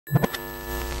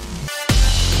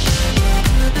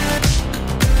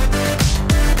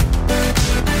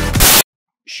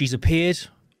She's appeared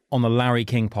on the Larry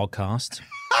King podcast.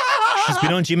 She's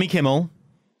been on Jimmy Kimmel.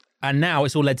 And now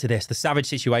it's all led to this, the savage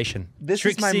situation. This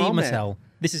Trixie is my moment. Mattel.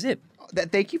 This is it.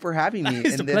 Thank you for having me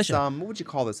It's in a this, pleasure. what would you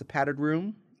call this, a padded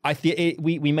room?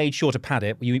 We made sure to pad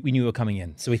it. We knew we were coming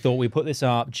in. So we thought we'd put this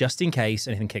up just in case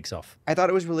anything kicks off. I thought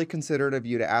it was really considerate of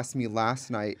you to ask me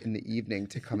last night in the evening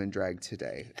to come and drag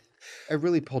today. I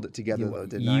really pulled it together, though,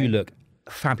 didn't I? You look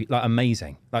fabulous, like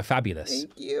amazing, like fabulous.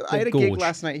 Thank you. Like I had a gorge. gig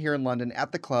last night here in London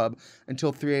at the club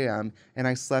until 3 a.m. and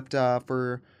I slept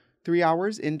for 3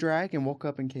 hours in drag and woke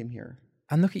up and came here.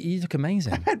 And look at you, look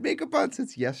amazing. I had makeup on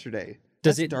since yesterday.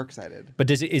 Does That's it dark-sided? But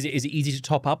is it easy to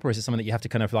top up, or is it something that you have to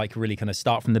kind of like really kind of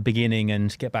start from the beginning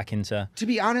and get back into? To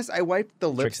be honest, I wiped the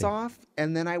lips Trixie. off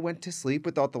and then I went to sleep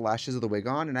without the lashes of the wig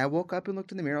on, and I woke up and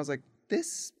looked in the mirror. I was like,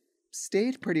 this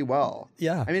stayed pretty well.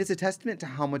 Yeah. I mean, it's a testament to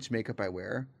how much makeup I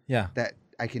wear. Yeah. That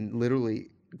I can literally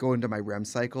go into my REM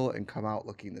cycle and come out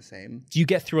looking the same. Do you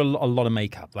get through a lot of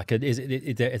makeup? Like, is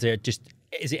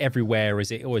it everywhere? Are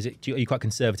you quite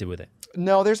conservative with it?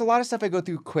 No, there's a lot of stuff I go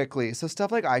through quickly. So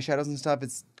stuff like eyeshadows and stuff,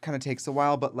 it's kind of takes a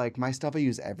while. But like my stuff I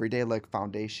use every day, like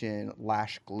foundation,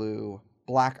 lash glue,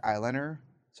 black eyeliner.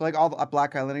 So like all the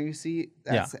black eyeliner you see,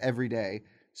 that's every day.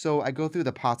 So I go through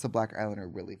the pots of black eyeliner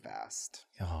really fast.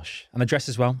 Gosh, and the dress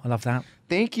as well. I love that.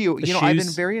 Thank you. The You know, I've been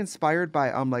shoes. very inspired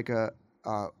by like a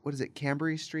what is it,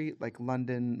 Cambry Street, like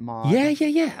London mod. Yeah,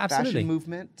 absolutely. Fashion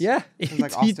movement. Yeah, So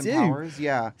like you Austin do. Powers.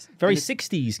 Yeah. Very And it's-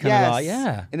 60s kind of like, Yes.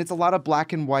 yeah. And it's a lot of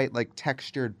black and white, like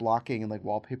textured blocking and like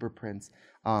wallpaper prints.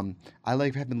 I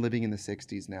like have been living in the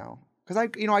 60s now. Because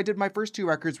I did my first 2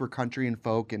 records were country and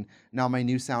folk, and now my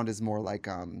new sound is more like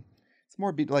it's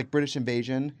more like British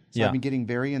Invasion. So Yeah. I've been getting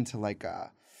very into like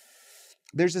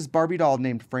there's this Barbie doll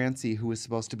named Francie who was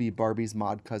supposed to be Barbie's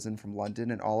mod cousin from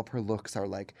London, and all of her looks are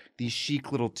like these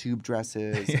chic little tube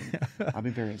dresses. And I've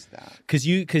been very into that.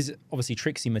 Because obviously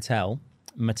Trixie Mattel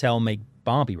made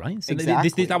Barbie, right? So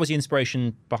Exactly. that was the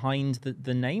inspiration behind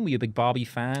the name. Were you a big Barbie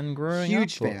fan growing up?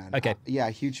 Huge or- fan. Okay. Yeah,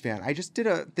 huge fan. I just did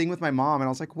a thing with my mom, and I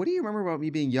was like, "What do you remember about me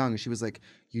being young?" And she was like,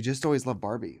 "You just always loved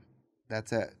Barbie.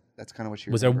 That's it. That's kind of what she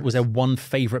Was remembers." there one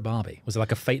favorite Barbie? Was it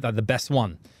like like the best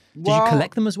one? Did you Well,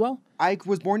 collect them as well? I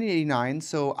was born in '89,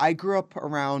 so I grew up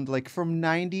around like from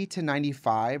 '90 to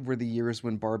 '95 were the years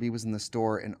when Barbie was in the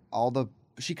store, and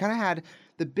she kind of had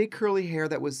the big curly hair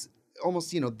that was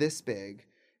almost this big,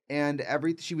 and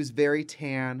she was very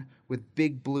tan with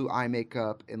big blue eye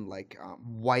makeup and like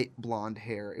white blonde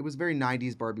hair. It was very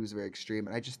 '90s. Barbie was very extreme,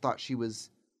 and I just thought she was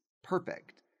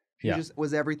perfect. She just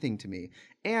was everything to me.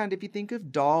 And if you think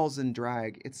of dolls and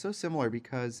drag, it's so similar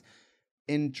because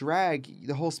in drag,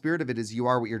 the whole spirit of it is you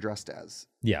are what you're dressed as.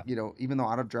 Yeah. Even though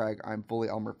out of drag, I'm fully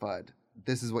Elmer Fudd.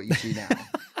 This is what you see now.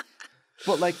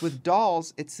 But like with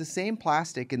dolls, it's the same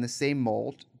plastic in the same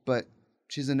mold, but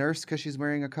she's a nurse because she's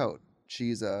wearing a coat.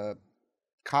 She's a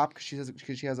cop because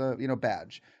she has a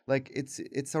badge. Like it's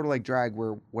sort of like drag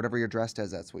where whatever you're dressed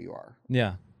as, that's what you are.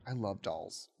 Yeah. I love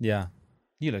dolls. Yeah.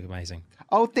 You look amazing.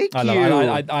 Oh, thank you.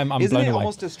 I'm Isn't blown it away.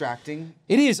 almost distracting?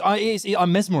 It is.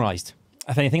 I'm mesmerized.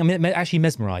 If anything, I'm actually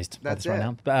mesmerized by That's this right it.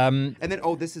 now. But, And then,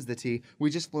 this is the tea. We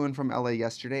just flew in from LA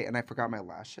yesterday, and I forgot my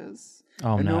lashes.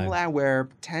 Oh, and no. Normally, I wear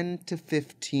 10 to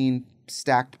 15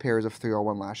 stacked pairs of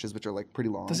 301 lashes, which are like pretty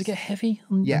long. does it get heavy?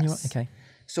 On Yes. your, okay.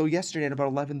 So yesterday at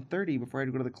about 11:30, before I had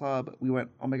to go to the club, we went,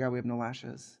 oh my God, we have no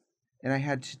lashes. And I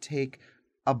had to take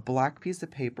a black piece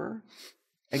of paper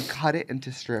and cut it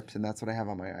into strips, and that's what I have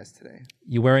on my eyes today.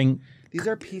 You're wearing... These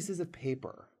are pieces of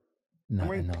paper. No, I'm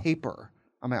wearing no. paper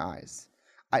on my eyes.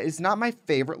 It's not my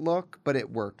favorite look, but it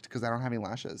worked because I don't have any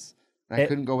lashes. And I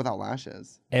couldn't go without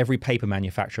lashes. Every paper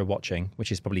manufacturer watching,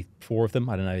 which is probably 4 of them,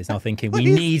 I don't know, is now thinking, we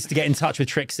need to get in touch with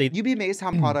Trixie. You'd be amazed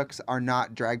how products are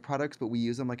not drag products, but we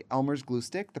use them. Like Elmer's glue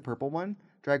stick, the purple one.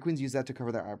 Drag queens use that to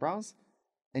cover their eyebrows.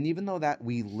 And even though that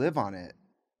we live on it,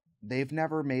 they've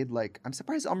never made like... I'm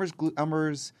surprised Elmer's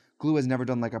glue has never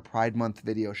done like a Pride Month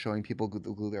video showing people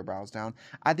glue their brows down.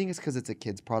 I think it's because it's a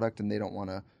kid's product and they don't want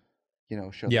to...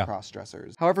 show the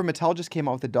cross-dressers. However, Mattel just came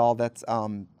out with a doll that's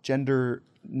gender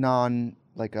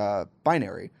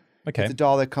binary. Okay. It's a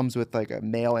doll that comes with like a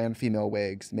male and female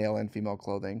wigs, male and female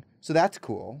clothing. So that's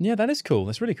cool. Yeah, that is cool.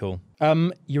 That's really cool.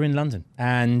 You're in London,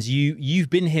 and you've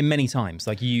been here many times.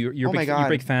 Like you're a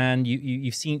big fan.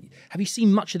 Have you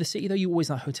seen much of the city though? You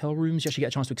always like hotel rooms. You actually get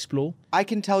a chance to explore. I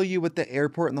can tell you what the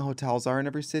airport and the hotels are in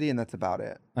every city, and that's about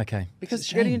it. Okay. Because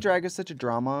It's a getting shame. in drag is such a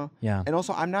drama. Yeah. And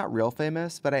also, I'm not real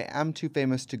famous, but I am too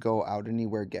famous to go out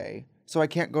anywhere gay. So I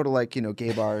can't go to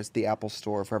gay bars, the Apple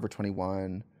Store, Forever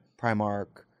 21,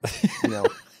 Primark,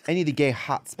 any of the gay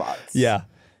hot spots. Yeah.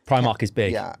 Primark is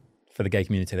big. Yeah. For the gay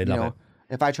community, they love it.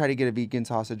 If I try to get a vegan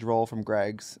sausage roll from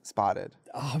Greg's, spotted.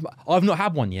 I've not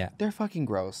had one yet. They're fucking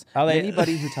gross. Are they?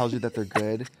 Anybody who tells you that they're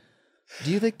good,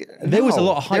 do you think... There was a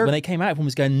lot of hype when they came out. Everyone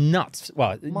was going nuts.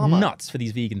 Well, nuts for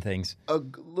these vegan things. A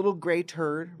little gray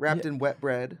turd wrapped in wet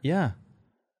bread. Yeah.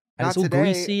 And it's all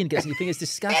greasy and gets you think it's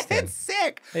disgusting. It's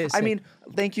sick. I mean,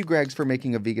 thank you, Greg's, for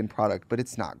making a vegan product, but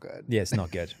it's not good. Yeah, it's not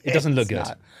good. It doesn't look good.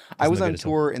 I was on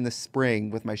tour in the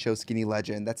spring with my show Skinny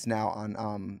Legend. That's now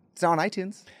on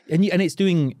iTunes. And it's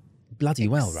doing bloody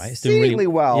well, right? It's doing really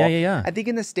well. Yeah. I think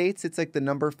in the States it's like the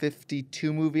number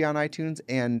 52 movie on iTunes,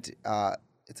 and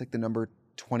it's like the number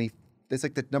 20. It's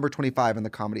like the number 25 in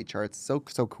the comedy charts. So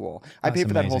cool. I paid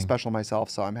for that whole special myself,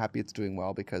 so I'm happy it's doing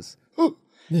well because.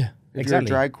 Yeah, if you're a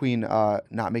drag queen,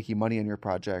 not making money on your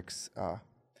projects.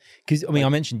 Because I mean, I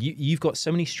mentioned you've got so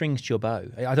many strings to your bow.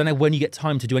 I don't know when you get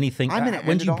time to do anything.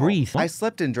 When do you breathe? I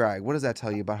slept in drag. What does that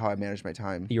tell you about how I manage my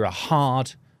time? You're a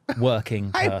hard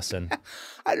working person.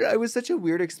 It was such a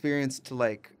weird experience to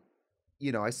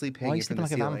I sleep hanging from the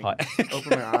ceiling,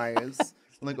 open my eyes,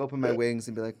 and open my wings,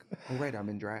 and be like, oh right, I'm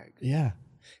in drag. Yeah.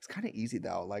 It's kind of easy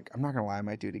though. I'm not gonna lie, I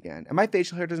might do it again. And my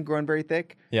facial hair doesn't grow in very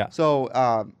thick. Yeah. So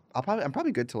I'm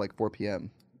probably good till 4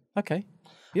 p.m. Okay.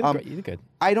 You look good.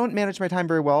 I don't manage my time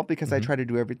very well because I try to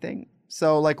do everything.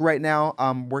 So right now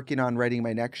I'm working on writing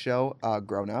my next show,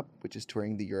 Grown Up, which is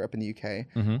touring Europe and the UK.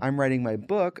 I'm writing my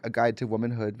book, A Guide to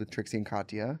Womanhood with Trixie and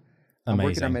Katya. I'm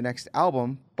working on my next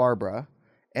album, Barbara.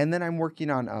 And then I'm working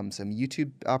on some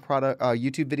YouTube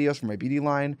YouTube videos for my beauty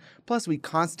line. Plus, we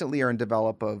constantly are in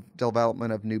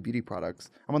development of new beauty products.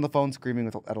 I'm on the phone screaming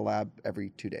at a lab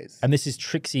every 2 days. And this is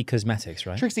Trixie Cosmetics,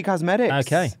 right? Trixie Cosmetics.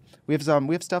 Okay. We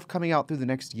have stuff coming out through the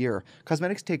next year.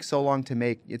 Cosmetics take so long to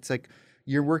make. It's like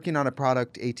you're working on a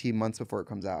product 18 months before it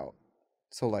comes out.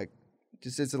 So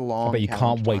it's a long. But you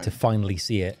can't wait to finally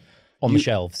see it on the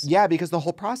shelves. Yeah, because the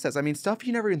whole process, I mean, stuff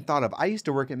you never even thought of. I used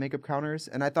to work at makeup counters,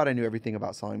 and I thought I knew everything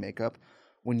about selling makeup.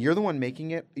 When you're the one making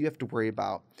it, you have to worry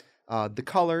about the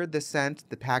color, the scent,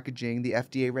 the packaging, the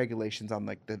FDA regulations on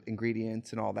the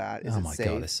ingredients and all that. Is oh it my safe?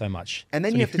 God, there's so much. And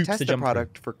then you have to test the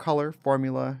product for color,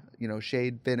 formula,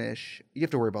 shade, finish. You have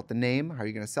to worry about the name. How are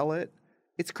you going to sell it?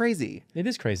 It's crazy. It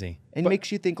is crazy. And it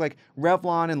makes you think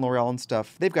Revlon and L'Oreal and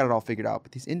stuff, they've got it all figured out.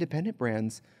 But these independent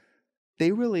brands,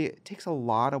 it takes a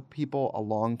lot of people a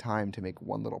long time to make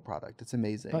one little product. It's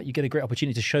amazing. But you get a great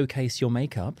opportunity to showcase your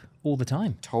makeup all the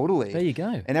time. Totally. There you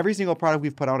go. And every single product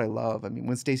we've put out, I love. I mean,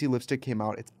 when Stacey Lipstick came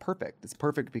out, it's perfect. It's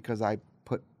perfect because I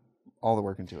put all the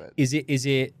work into it. Is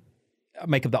it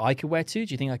makeup that I could wear too?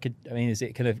 Do you think I could? I mean, is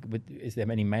it is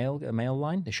there any male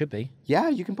line? There should be. Yeah,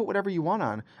 you can put whatever you want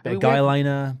on. Guy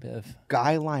liner, bit of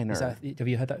guy liner. Have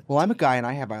you heard that? Well, I'm a guy and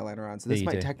I have eyeliner on, so this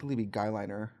might technically be guy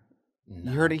liner.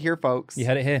 No. You heard it here, folks. You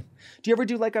heard it here. Do you ever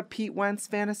do a Pete Wentz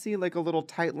fantasy, a little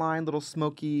tight line, little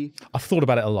smoky? I've thought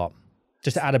about it a lot,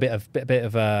 just to add a bit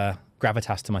of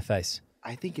gravitas to my face.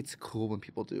 I think it's cool when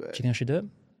people do it. Do you think I should do it?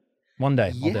 One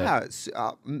day. Yeah.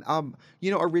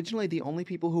 Originally the only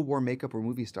people who wore makeup were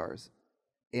movie stars,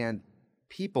 and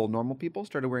normal people,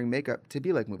 started wearing makeup to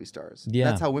be like movie stars. Yeah.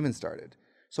 That's how women started.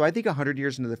 So I think 100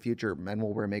 years into the future, men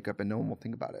will wear makeup and no one will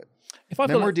think about it. If I've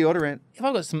men wear deodorant. If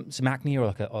I've got some acne or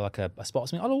a spot or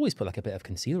something, I'll always put a bit of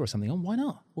concealer or something on. Why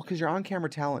not? Well, because you're on camera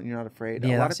talent and you're not afraid.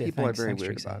 Yeah, a lot of people are very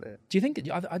weird about it. Do you think?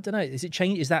 I don't know.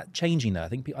 Is that changing though? I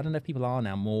don't know if people are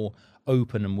now more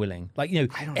open and willing.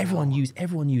 Everyone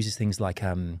uses things like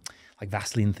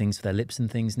Vaseline things for their lips and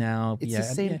things now. It's the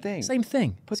same thing. Same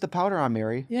thing. Put the powder on,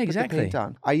 Mary. Yeah, exactly. Put the paint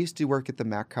on. I used to work at the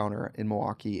Mac counter in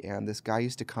Milwaukee, and this guy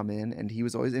used to come in, and he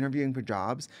was always interviewing for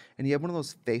jobs, and he had one of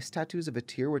those face tattoos of a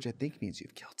tear, which I think means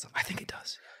you've killed someone. I think it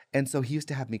does. And so he used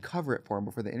to have me cover it for him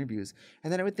before the interviews.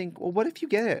 And then I would think, well, what if you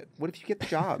get it? What if you get the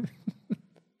job?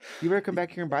 You better come back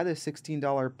here and buy this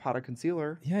 $16 pot of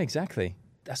concealer. Yeah, exactly.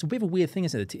 That's a bit of a weird thing,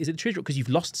 isn't it? Is it true because you've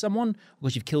lost someone or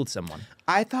because you've killed someone?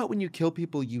 I thought when you kill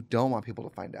people, you don't want people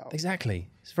to find out. Exactly.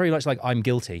 It's very much like I'm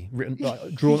guilty, written,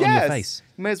 drawn on your face.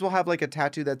 You might as well have a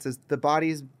tattoo that says the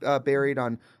body's buried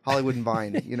on Hollywood and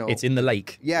Vine. It's in the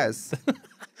lake. Yes.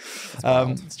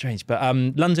 Strange, but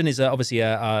London is obviously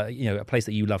a place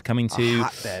that you love coming to. A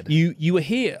hotbed. You were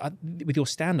here with your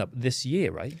stand-up this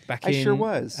year, right? I sure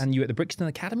was. And you were at the Brixton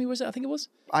Academy, was it? I think it was.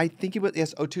 I think it was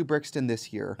O2 Brixton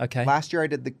this year. Okay. Last year I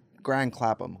did the Grand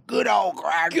Clapham. Good old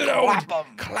Grand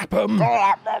Clapham.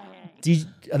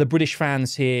 Are the British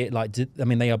fans here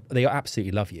they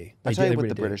absolutely love you? I'll tell you what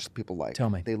the British people like. Tell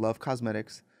me. They love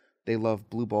cosmetics. They love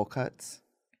blue bowl cuts.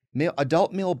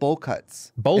 Adult male bowl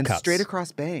cuts. Cuts. Straight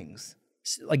across bangs.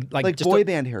 Like boy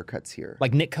band haircuts here.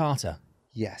 Like Nick Carter.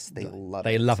 Yes, they love it.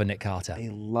 They love a Nick Carter. They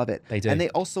love it. They do. And they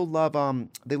also love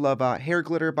hair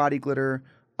glitter, body glitter,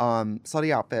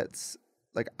 slutty outfits.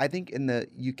 like I think in the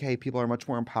UK people are much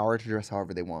more empowered to dress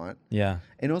however they want. Yeah.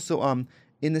 And also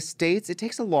in the States, it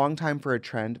takes a long time for a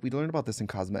trend. We learned about this in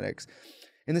cosmetics.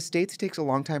 In the States, it takes a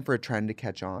long time for a trend to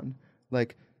catch on.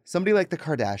 Like somebody like the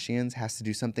Kardashians has to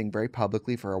do something very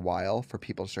publicly for a while for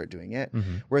people to start doing it.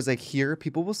 Whereas like here,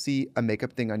 people will see a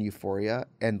makeup thing on Euphoria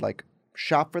and like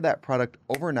shop for that product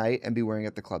overnight and be wearing it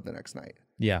at the club the next night.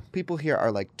 Yeah. People here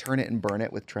are like turn it and burn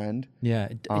it with trend. Yeah,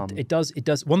 it does. It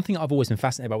does. One thing I've always been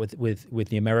fascinated about with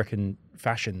the American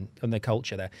fashion and their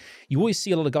culture there, you always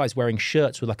see a lot of guys wearing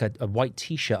shirts with like a white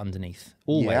T-shirt underneath.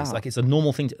 Always. Yeah. Like it's a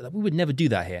normal thing. We would never do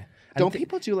that here. And don't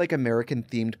people do like American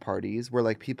themed parties where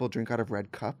like people drink out of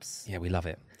red cups? Yeah, we love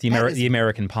it. The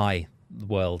American Pie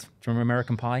world. Do you remember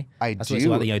American Pie? That's what it's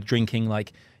like, you know, drinking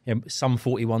like some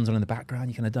 41s on in the background.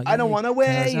 You kind of don't. I don't want to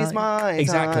waste mine.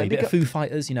 Exactly. Bit of Foo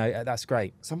Fighters. You know, that's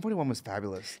great. Some 41 was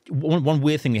fabulous. One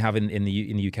weird thing we have in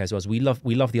the UK as well is we love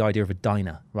the idea of a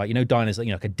diner, right? You know, diners like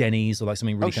like a Denny's or like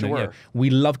something really kind of. You know, we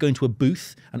love going to a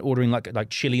booth and ordering like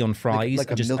chili on fries,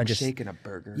 like a milkshake and a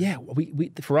burger. Yeah,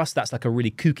 we for us that's like a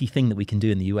really kooky thing that we can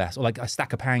do in the US, or like a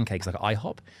stack of pancakes like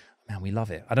IHOP. Man, we love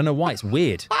it. I don't know why. It's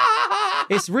weird.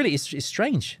 It's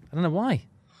strange. I don't know why.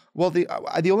 Well,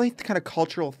 the only kind of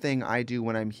cultural thing I do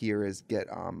when I'm here is get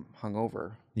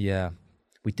hungover. Yeah,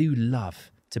 we do love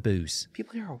to booze.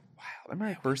 People here are wild. I remember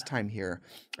my first time here.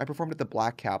 I performed at the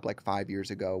Black Cap like 5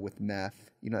 years ago with Meth.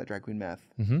 You know that drag queen Meth?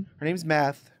 Her name's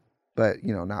Meth, but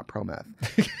you know, not pro meth.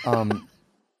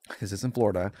 This is in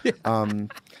Florida.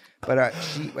 But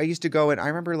I used to go and I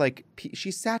remember like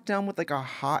she sat down with like a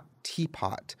hot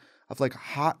teapot of like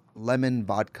hot lemon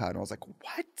vodka. And I was like,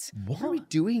 what are we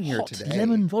doing here today? Hot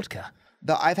lemon vodka?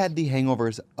 I've had the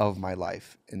hangovers of my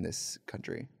life in this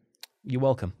country. You're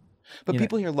welcome. But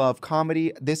people here love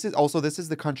comedy. This is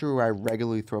the country where I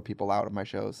regularly throw people out of my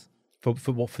shows. For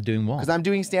what? For doing what? Because I'm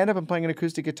doing stand-up and playing an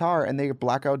acoustic guitar and they get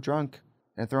blackout drunk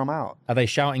and throw them out. Are they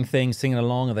shouting things, singing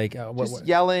along? Are they just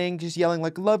yelling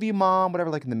like "Love you, mom," whatever,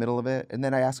 like in the middle of it, and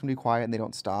then I ask them to be quiet, and they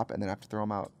don't stop, and then I have to throw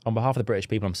them out. On behalf of the British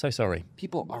people, I'm so sorry.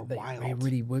 People are wild.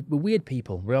 We're weird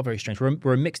people. We are very strange.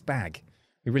 We're a mixed bag.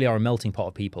 We really are a melting pot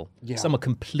of people. Yeah. Some are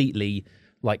completely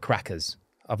like crackers.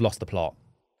 I've lost the plot.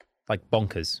 Like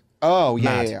bonkers. Oh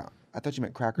yeah. I thought you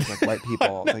meant crackers like white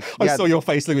people. Like, I saw your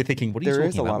face looking, thinking, what are you talking about? There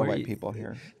is a lot of white people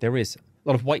here. There is a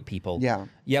lot of white people. Yeah.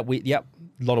 Yeah,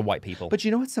 a lot of white people. But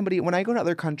you know what? When I go to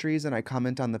other countries and I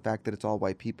comment on the fact that it's all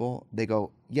white people, they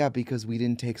go, yeah, because we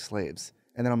didn't take slaves.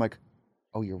 And then I'm like,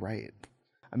 oh, you're right.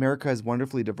 America is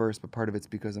wonderfully diverse, but part of it's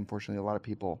because, unfortunately, a lot of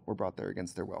people were brought there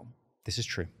against their will. This is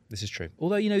true. This is true.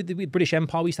 Although, you know, the British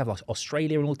Empire, we used to have like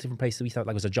Australia and all different places. We used to have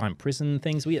like it was a giant prison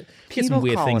things. We had some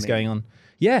weird things going on.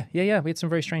 Yeah. We had some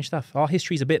very strange stuff. Our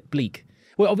history's a bit bleak.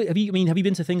 Well, have you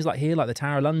been to things like here, like the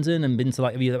Tower of London, and been to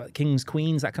like Kings,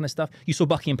 Queens, that kind of stuff? You saw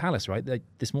Buckingham Palace, right,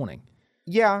 this morning?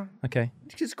 Yeah. Okay.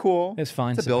 Which is cool. It's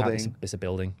fine. It's a building. It's a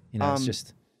building. You know, it's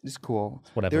just. It's cool.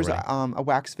 It's whatever. There's really. a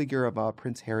wax figure of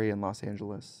Prince Harry in Los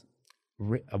Angeles.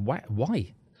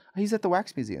 Why? He's at the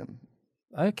Wax Museum.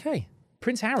 Okay.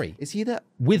 Prince Harry. Is he the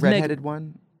redheaded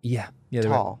one? Yeah.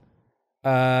 Tall.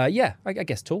 Yeah, I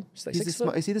guess tall. Like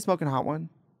is he the smoking hot one?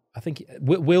 I think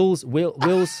Will's. You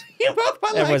both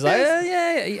went everyone's like,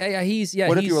 yeah. He's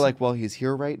What if you were like, well, he's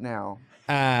here right now?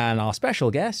 And our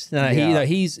special guest,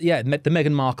 he's the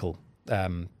Meghan Markle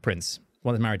prince,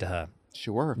 one that's married to her.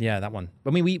 Sure. Yeah, that one. I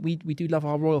mean, we do love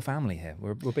our royal family here.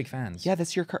 We're big fans. Yeah,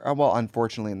 that's your. Well,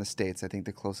 unfortunately, in the States, I think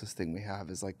the closest thing we have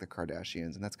is like the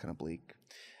Kardashians, and that's kind of bleak.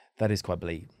 That is quite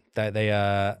bleak.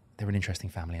 They're an interesting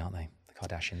family, aren't they? The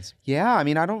Kardashians. Yeah, I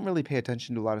mean, I don't really pay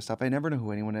attention to a lot of stuff. I never know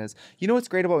who anyone is. You know what's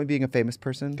great about me being a famous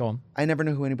person? Go on. I never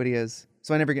know who anybody is,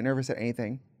 so I never get nervous at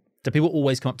anything. Do people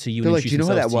always come up to you? They're and like, "Do you know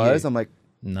who that was?" I'm like,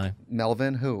 "No."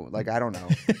 Melvin? Who? Like, I don't know.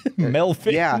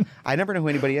 Melvin? Yeah, I never know who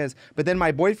anybody is. But then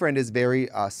my boyfriend is very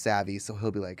savvy, so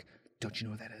he'll be like, "Don't you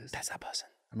know who that is?" That's that person.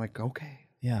 I'm like, "Okay."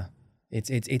 Yeah.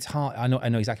 It's hard. I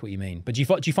know exactly what you mean. But do you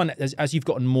find that as you've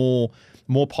gotten more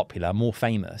popular, more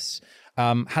famous,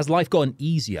 has life gotten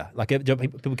easier? Like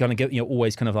people kind of get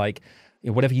always kind of like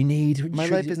whatever you need. My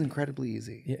life is incredibly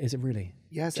easy. Yeah, is it really?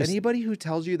 Yes. Anybody who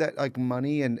tells you that like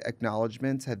money and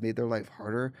acknowledgments have made their life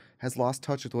harder has lost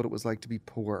touch with what it was like to be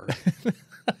poor.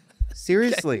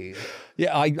 Seriously.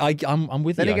 Yeah, I'm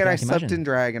with you. Then again, I slept in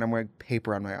drag and I'm wearing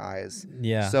paper on my eyes.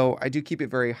 Yeah. So I do keep it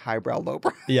very highbrow,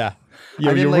 lowbrow. Yeah.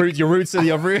 Your roots are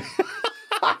your root.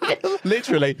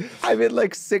 Literally. I'm in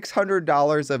like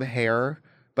 $600 of hair,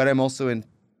 but I'm also in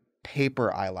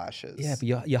paper eyelashes. Yeah,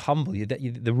 but you're humble.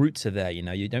 The roots are there.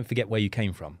 You don't forget where you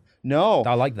came from. No.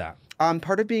 I like that.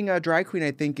 Part of being a drag queen,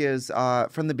 I think, is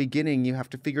from the beginning, you have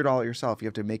to figure it all out yourself. You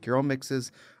have to make your own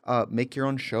mixes, make your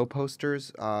own show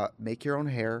posters, make your own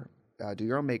hair, do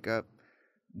your own makeup,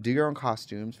 do your own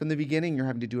costumes. From the beginning, you're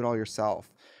having to do it all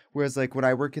yourself. Whereas, like, when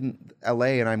I work in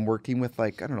LA and I'm working with,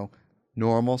 like, I don't know,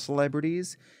 normal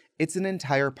celebrities, it's an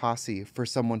entire posse for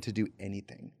someone to do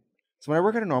anything. So when I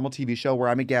work at a normal TV show where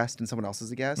I'm a guest and someone else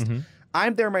is a guest,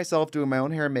 I'm there myself doing my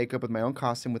own hair and makeup with my own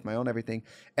costume, with my own everything.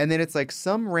 And then it's like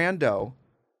some rando,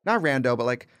 not rando, but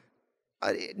like,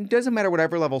 it doesn't matter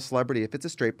whatever level celebrity. If it's a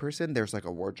straight person, there's like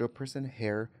a wardrobe person,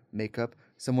 hair, makeup,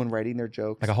 someone writing their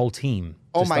jokes. Like a whole team.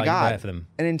 Oh my God. There for them.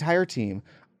 An entire team.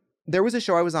 There was a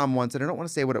show I was on once, and I don't want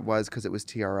to say what it was because it was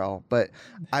TRL, but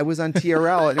I was on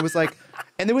TRL, and it was like,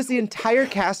 and there was the entire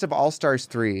cast of All Stars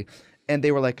 3, and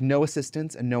they were like, no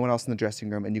assistants and no one else in the dressing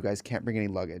room, and you guys can't bring any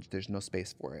luggage. There's no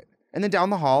space for it. And then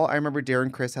down the hall, I remember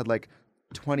Darren Chris had like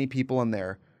 20 people in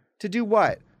there to do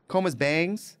what? Comb his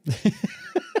bangs?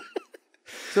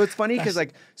 So it's funny because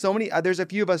like so many, there's a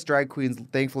few of us drag queens,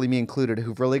 thankfully me included,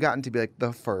 who've really gotten to be like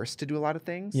the first to do a lot of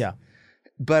things. Yeah.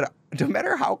 But no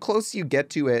matter how close you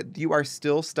get to it, you are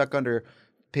still stuck under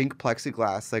pink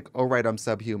plexiglass. Like, oh, right, I'm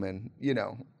subhuman, you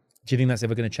know. Do you think that's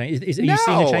ever going to change? Are you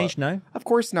seeing a change? No? Of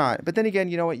course not. But then again,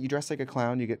 you know what? You dress like a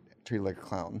clown, you get treated like a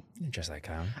clown. You dress like a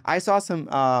clown. I saw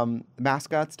some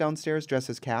mascots downstairs dressed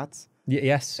as cats.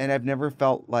 Yes. And I've never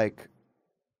felt like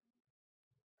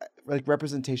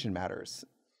representation matters.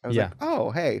 I was like,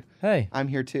 oh, hey, I'm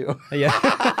here too.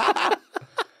 Yeah.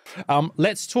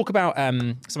 Let's talk about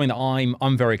something that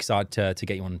I'm very excited to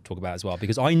get you on to talk about as well,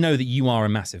 because I know that you are a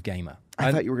massive gamer.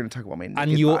 I thought you were going to talk about my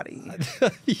naked body.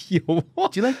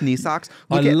 What? Do you like knee socks?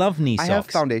 I love knee socks. I have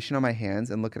foundation on my hands,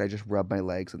 and look at I just rub my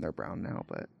legs and they're brown now.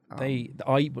 But I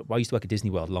used to work at Disney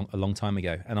World a long time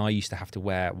ago, and I used to have to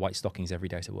wear white stockings every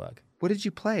day to work. What did you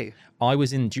play? I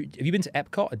was in. Have you been to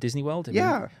Epcot at Disney World?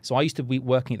 Yeah. So I used to be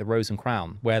working at the Rose and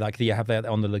Crown, where like you have there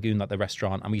on the lagoon, like the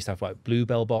restaurant, and we used to have like blue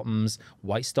bell bottoms,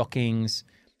 white stockings.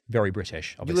 Very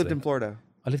British, obviously. You lived in Florida.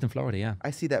 I lived in Florida, yeah. I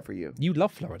see that for you. You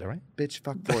love Florida, right? Bitch,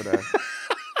 fuck Florida.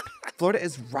 Florida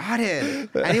is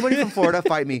rotten. Anybody from Florida,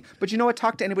 fight me. But you know what?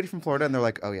 Talk to anybody from Florida, and they're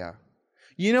like, oh, yeah.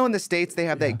 You know, in the States, they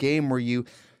have that game where you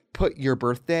put your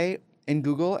birthday in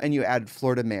Google, and you add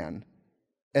Florida man.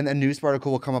 And a news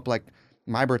article will come up like,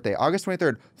 my birthday, August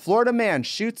 23rd. Florida man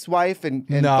shoots wife and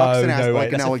fucks an ass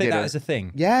like an alligator. That is a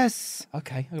thing. Yes.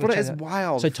 Okay. Florida is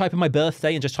wild. So type in my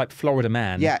birthday and just type Florida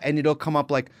man. Yeah, and it'll come up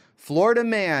like, Florida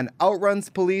man outruns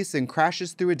police and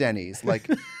crashes through a Denny's. Like,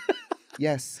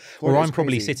 yes. Or I'm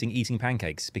probably sitting eating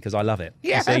pancakes because I love it.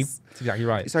 Yes. You see? That's exactly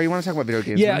right. Sorry, you want to talk about video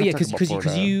games? Yeah,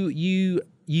 because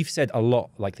you've said a lot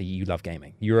like that you love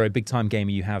gaming. You're a big time gamer.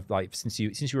 You have like since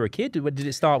you were a kid. Did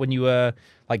it start when you were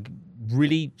like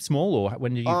really small, or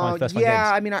when did you first find games?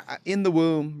 Yeah, I mean, in the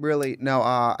womb, really.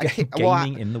 No,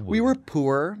 gaming in the womb. We were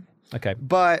poor. Okay,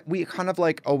 but we kind of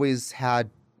like always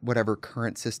had whatever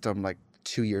current system like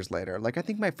 2 years later. Like I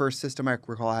think my first system I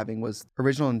recall having was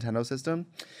original Nintendo system,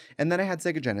 and then I had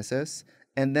Sega Genesis,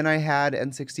 and then I had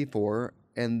N64,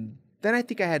 and then I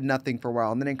think I had nothing for a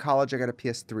while, and then in college I got a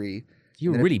PS3.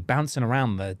 You were really bouncing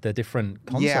around the different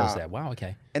consoles there. Wow,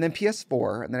 okay. And then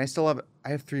PS4, and then I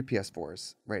have 3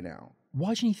 PS4s right now.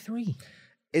 Why do you need 3?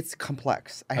 It's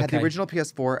complex. I had the original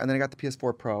PS4, and then I got the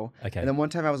PS4 Pro. Okay. And then one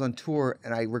time I was on tour,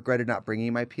 and I regretted not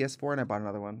bringing my PS4, and I bought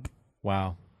another one.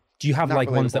 Wow. Do you have Not like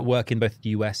relatable. ones that work in both the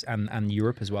US and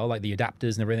Europe as well, like the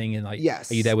adapters and everything? And like,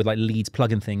 yes. Are you there with like leads,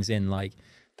 plugging things in, like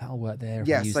that'll work there? If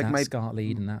yes, I use like that my SCART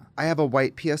lead and that. I have a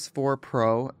white PS4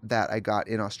 Pro that I got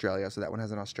in Australia, so that one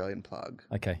has an Australian plug.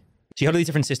 Okay. So you had all these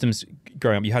different systems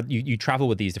growing up. You travel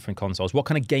with these different consoles. What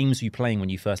kind of games were you playing when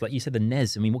you first, like you said, the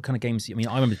NES? I mean, what kind of games? I mean,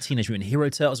 I remember Teenage Mutant Hero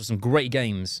Turtles were some great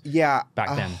games. Yeah,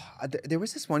 back then. There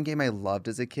was this one game I loved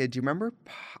as a kid. Do you remember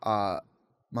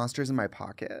Monsters in My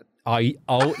Pocket?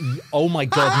 Oh my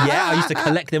God, yeah! I used to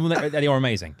collect them. They were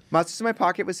amazing. Monsters in My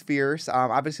Pocket was fierce.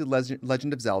 Obviously,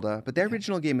 Legend of Zelda, but the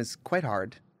original game is quite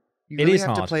hard. You really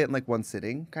have to play it in like one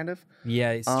sitting, kind of.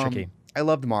 Yeah, it's tricky. I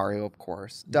loved Mario, of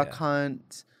course. Duck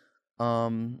Hunt. I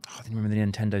didn't remember the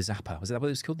Nintendo Zapper. Was that what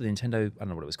it was called? The Nintendo, I don't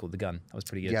know what it was called. The gun. That was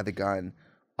pretty good. Yeah, the gun.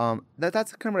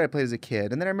 That's kind of what I played as a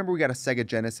kid. And then I remember we got a Sega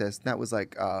Genesis, and that was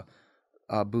like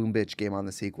a boom bitch game on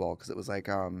the sequel, because it was like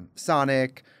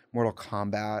Sonic, Mortal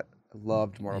Kombat. I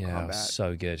loved Mortal Kombat.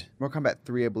 So good. Mortal Kombat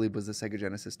 3, I believe, was the Sega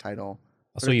Genesis title.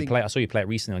 I saw you play it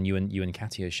recently on you and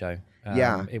Katya's show.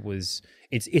 Yeah,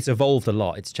 it's evolved a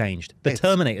lot. It's changed. The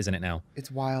Terminator's in it now. It's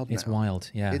wild. It's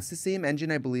wild. Yeah. It's the same engine,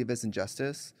 I believe, as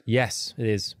Injustice. Yes, it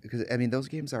is. Because I mean, those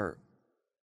games are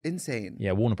insane.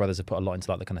 Yeah, Warner Brothers have put a lot into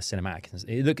like the kind of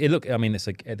cinematic. I mean, it's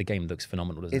like the game looks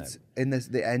phenomenal, doesn't it? And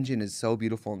the engine is so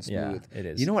beautiful and smooth. Yeah, it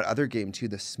is. You know what other game too?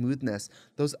 The smoothness.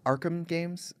 Those Arkham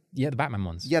games. Yeah, the Batman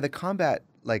ones. Yeah, the combat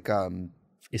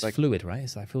it's like, fluid, right?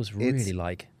 It feels really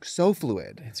like so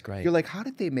fluid. It's great. You're like, how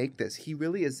did they make this? He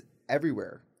really is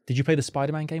everywhere. Did you play the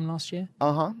Spider-Man game last year?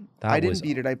 I didn't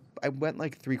beat it. I went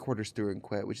like 3/4 through and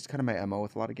quit, which is kind of my MO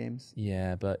with a lot of games.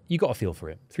 Yeah, but you got a feel for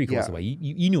it. 3/4 away,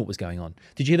 you knew what was going on.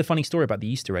 Did you hear the funny story about the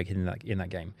Easter egg in that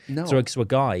game? No. So a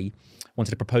guy wanted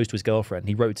to propose to his girlfriend.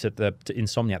 He wrote to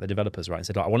Insomniac, the developers, right, and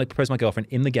said, I want to propose to my girlfriend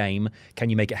in the game. Can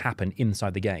you make it happen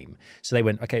inside the game? So they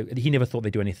went, okay. He never thought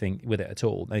they'd do anything with it at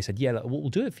all. And they said, yeah, we'll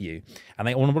do it for you. And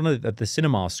they on one of the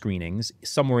cinema screenings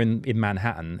somewhere in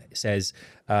Manhattan says,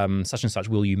 such and such,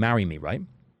 will you marry me, right?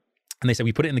 And they said,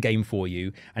 we put it in the game for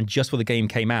you. And just before the game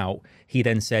came out, he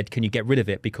then said, can you get rid of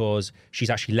it because she's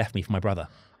actually left me for my brother.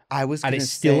 It's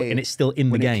still in the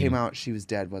game. When it came out, she was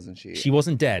dead, wasn't she? She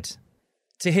wasn't dead.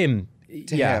 To him,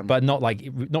 but not well,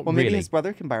 really. Maybe his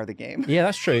brother can buy her the game. Yeah,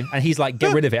 that's true. And he's like,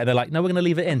 get rid of it. And they're like, no, we're going to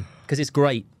leave it in because it's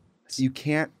great. You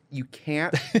can't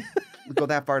go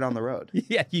that far down the road.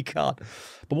 Yeah, you can't.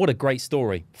 But what a great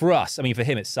story. For us, I mean, for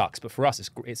him it sucks, but for us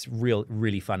it's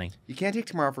really funny. You can't take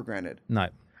tomorrow for granted. No.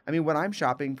 I mean, when I'm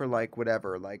shopping for like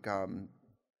whatever, like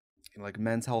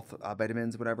men's health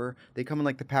vitamins, whatever, they come in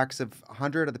like the packs of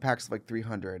 100 or the packs of like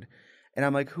 300. And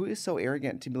I'm like, who is so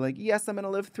arrogant to be like, yes, I'm going to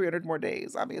live 300 more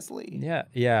days, obviously.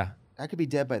 Yeah. I could be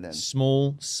dead by then.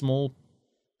 Small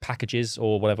packages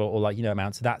or whatever, or like,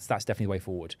 amounts. That's definitely the way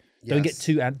forward. Yes.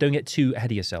 Don't get too ahead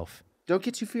of yourself. Don't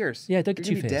get too fierce. Yeah, don't get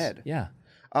too fierce. Dead. Yeah.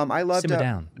 I loved Simmer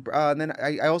down. And then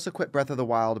I also quit Breath of the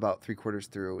Wild about 3/4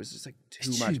 through. It was just like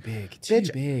too much. Too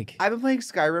big. I've been playing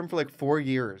Skyrim for like 4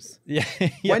 years. Yeah.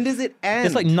 When does it end?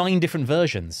 There's like 9 different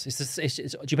versions. Do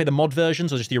you play the mod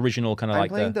versions or just the original kind of I'm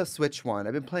playing the Switch one.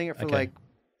 I've been playing it for like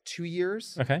 2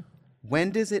 years. Okay.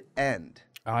 When does it end?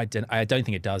 I don't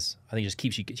think it does. I think it just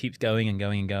keeps going and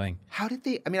going and going. How did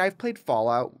they? I mean, I've played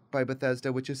Fallout by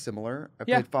Bethesda, which is similar. I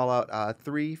played Fallout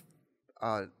 3,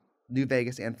 New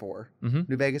Vegas, and 4. Mm-hmm.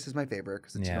 New Vegas is my favorite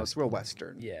because it's real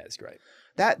Western. Yeah, it's great.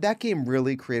 That game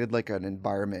really created like an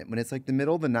environment when it's like the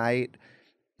middle of the night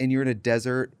and you're in a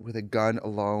desert with a gun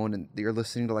alone and you're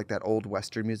listening to like that old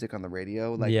Western music on the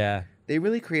radio. Like, they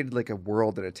really created like a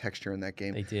world and a texture in that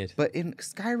game. They did. But in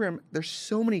Skyrim, there's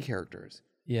so many characters.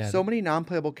 Yeah. So many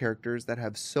non-playable characters that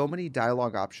have so many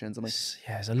dialogue options. I'm like,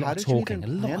 there's a lot of talking.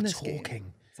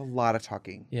 It's a lot of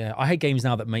talking. Yeah, I hate games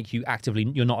now that make you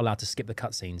you're not allowed to skip the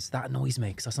cutscenes. That annoys me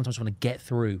because I sometimes want to get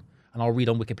through and I'll read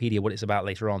on Wikipedia what it's about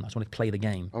later on. I just want to play the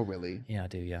game. Oh, really? Yeah, I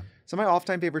do, yeah. So my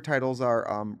all-time favorite titles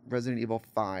are Resident Evil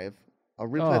 5. I'll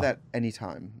replay that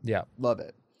anytime. Yeah. Love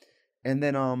it. And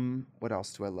then what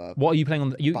else do I love? What are you playing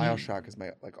on? BioShock is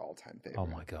my like all-time favorite. Oh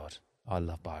my God. I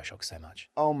love BioShock so much.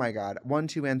 Oh my God. 1,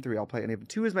 2, and 3. I'll play any of them.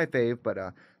 2 is my fave, but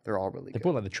they're all really good. They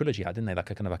brought like the trilogy out, didn't they?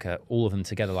 Like a kind of all of them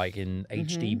together, like in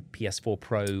HD, PS4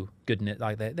 Pro, goodness.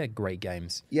 Like they're great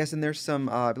games. Yes, and there's some,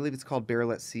 I believe it's called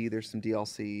Barrel at Sea. There's some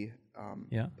DLC.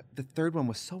 Yeah. The third one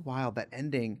was so wild, that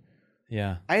ending.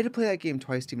 Yeah. I had to play that game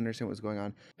twice to even understand what was going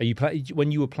on.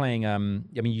 When you were playing, I mean,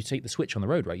 you take the Switch on the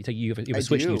road, right? You have a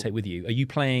Switch that you take with you. Are you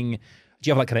playing... Do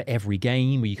you have like kind of every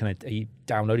game? Are you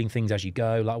downloading things as you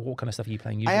go? Like what kind of stuff are you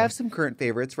playing usually? I have some current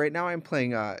favorites. Right now I'm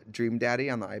playing Dream Daddy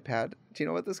on the iPad. Do you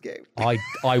know what this game? I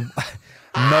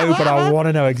know, but I want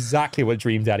to know exactly what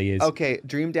Dream Daddy is. Okay,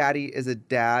 Dream Daddy is a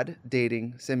dad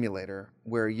dating simulator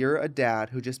where you're a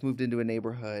dad who just moved into a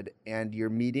neighborhood and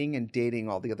you're meeting and dating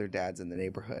all the other dads in the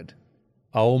neighborhood.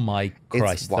 Oh my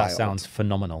Christ, that sounds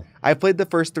phenomenal. I played the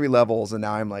first 3 levels and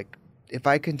now I'm like, if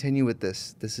I continue with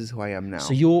this is who I am now.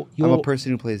 So I'm a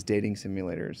person who plays dating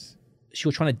simulators. So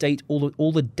you're trying to date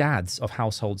all the dads of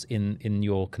households in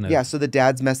your kind of... Yeah, so the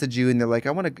dads message you and they're like,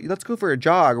 let's go for a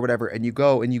jog or whatever. And you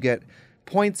go and you get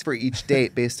points for each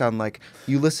date based on like,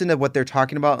 you listen to what they're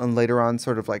talking about and later on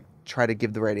sort of like try to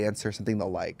give the right answer, something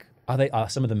they'll like. Are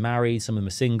some of them married? Some of them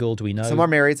are single? Do we know? Some are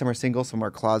married, some are single, some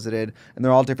are closeted. And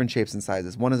they're all different shapes and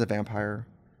sizes. One is a vampire.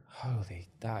 Holy,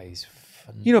 that is...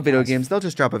 You know video games, they'll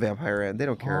just drop a vampire in. They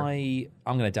don't care. I'm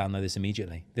going to download this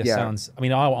immediately. This sounds... I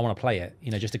mean, I want to play it,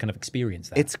 just to kind of experience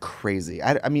that. It's crazy.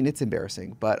 I mean, it's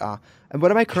embarrassing. But and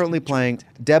what am I currently playing?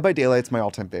 Dead by Daylight's my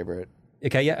all-time favorite.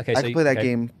 Okay, yeah. Okay, I can play that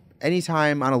game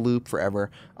anytime on a loop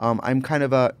forever. I'm kind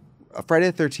of a Friday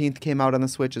the 13th came out on the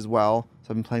Switch as well, so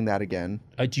I've been playing that again.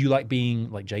 Do you like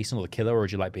being like Jason or the killer, or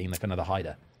do you like being like another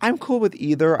hider? I'm cool with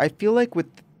either. I feel like with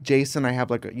Jason, I have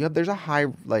like there's a high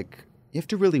like you have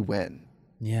to really win.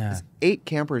 Yeah. There's 8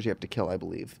 campers you have to kill, I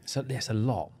believe. So there's a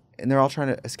lot. And they're all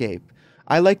trying to escape.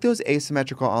 I like those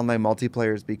asymmetrical online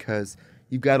multiplayers because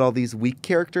you've got all these weak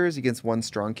characters against one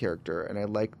strong character, and I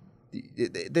like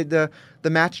the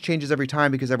match changes every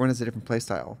time because everyone has a different play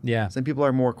style. Yeah. Some people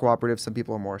are more cooperative, some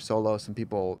people are more solo, some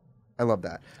people. I love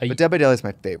that. But Dead by Daylight is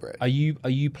my favorite. Are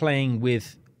you playing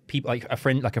with people like a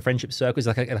friendship circle? Is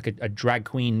like a drag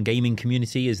queen gaming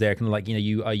community? Is there kind of like,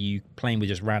 you know, are you playing with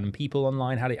just random people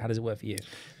online? How does it work for you?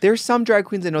 There's some drag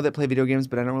queens I know that play video games,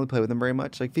 but I don't really play with them very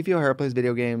much. Like Fifi O'Hara plays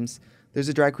video games. There's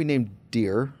a drag queen named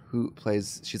Deer who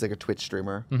plays. She's like a Twitch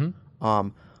streamer.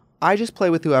 I just play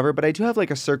with whoever, but I do have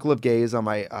like a circle of gays on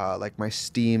my like my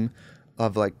Steam.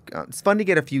 Of like, it's fun to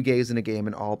get a few gays in a game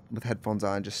and all with headphones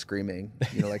on, just screaming.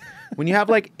 You know, like when you have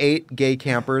like 8 gay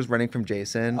campers running from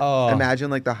Jason. Imagine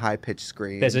like the high pitched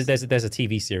screams. There's a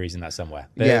TV series in that somewhere.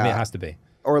 Yeah, it has to be.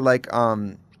 Or like,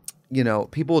 you know,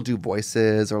 people do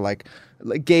voices or like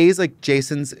gays like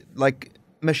Jason's like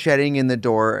macheting in the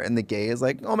door, and the gay is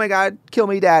like, "Oh my God, kill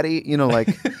me, daddy!" You know, like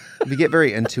we get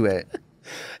very into it.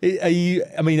 Are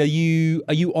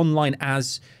you online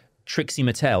as Trixie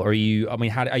Mattel, or are you? I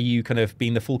mean, how are you kind of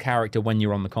being the full character when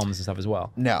you're on the comms and stuff as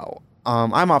well? No,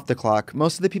 I'm off the clock.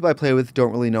 Most of the people I play with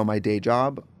don't really know my day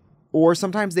job, or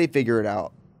sometimes they figure it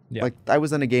out. Yeah. Like I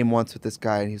was in a game once with this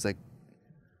guy, and he was like,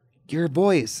 "Your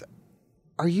voice,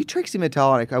 are you Trixie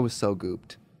Mattel?" And I was so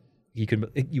gooped. You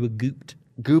were gooped.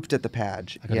 Gooped at the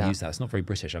page. I'm gonna use that. It's not very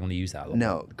British. I'm gonna use that.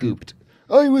 No, gooped.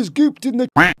 I was gooped in the.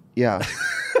 Yeah.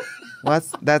 Well,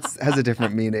 that's has a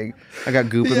different meaning. I got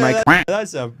goop in my.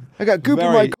 I got goop in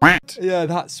my. Yeah,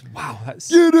 that's wow.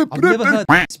 That's. I've never heard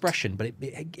that expression, but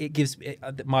it gives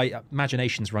my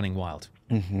imagination's running wild.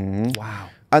 Wow.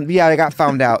 Yeah, I got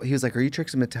found out. He was like, "Are you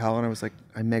Trixie Mattel?" And I was like,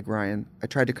 "I'm Meg Ryan." I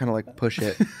tried to kind of like push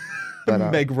it.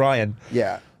 But, Meg Ryan.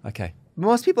 Yeah. Okay.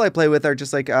 Most people I play with are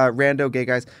just like rando gay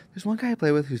guys. There's one guy I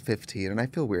play with who's 15, and I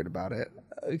feel weird about it.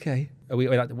 Okay.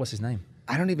 What's his name?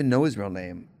 I don't even know his real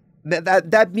name.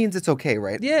 That means it's okay,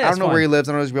 right? Yeah, I don't know where he lives.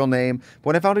 I don't know his real name. But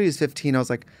when I found out he was 15, I was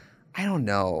like, I don't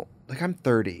know. Like, I'm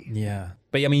 30. Yeah.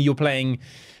 But I mean, you're playing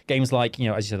games like, you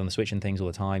know, as you said, on the Switch and things all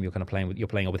the time. You're kind of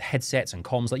playing with headsets and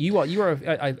comms. Like you are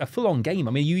a full-on game.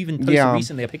 I mean, you even posted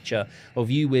recently a picture of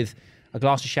you with a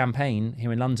glass of champagne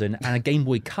here in London and a Game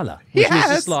Boy Color, which was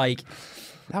just like.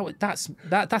 That's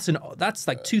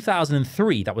like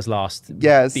 2003. That was last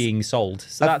being sold.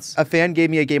 So that's a fan gave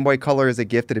me a Game Boy Color as a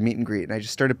gift at a meet and greet, and I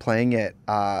just started playing it.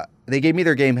 They gave me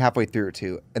their game halfway through or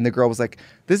two, and the girl was like,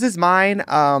 "This is mine.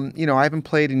 You know, I haven't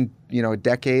played in a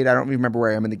decade. I don't remember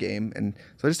where I am in the game." And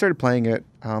so I just started playing it.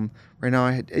 Right now,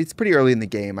 it's pretty early in the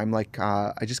game. I'm like,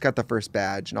 I just got the first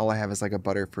badge, and all I have is like a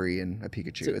Butterfree and a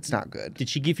Pikachu. So it's not good. Did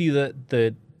she give you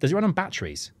the? Does it run on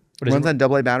batteries? Runs on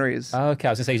AA batteries. Oh, okay,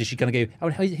 I was gonna say, is she gonna go? Oh,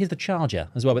 here's the charger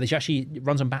as well, but she actually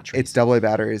runs on batteries. It's AA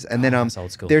batteries, and then that's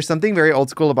old school. There's something very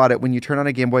old school about it. When you turn on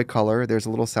a Game Boy Color, there's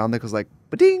a little sound that goes like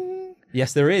ba-ding.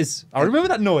 Yes, there is. I remember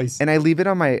that noise. And I leave it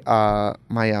on my at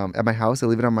my house. I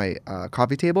leave it on my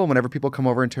coffee table. And whenever people come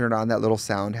over and turn it on, that little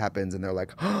sound happens, and they're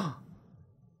like, "Oh,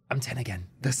 I'm 10 again."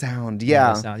 The sound,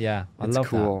 yeah, I love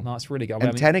cool. that. No, it's really good.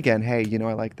 And 10 again. Hey,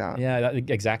 I like that. Yeah,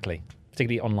 exactly.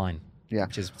 Particularly online. Yeah.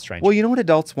 Which is strange. Well, you know what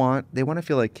adults want? They want to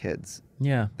feel like kids.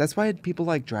 Yeah. That's why people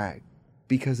like drag,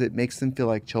 because it makes them feel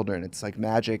like children. It's like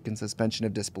magic and suspension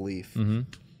of disbelief. Mm-hmm.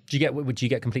 Would you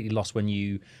get completely lost when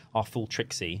you are full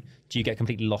Trixie? Do you get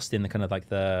completely lost in the kind of like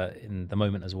in the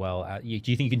moment as well? Do you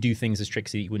think you can do things as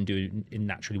Trixie that you wouldn't do in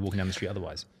naturally walking down the street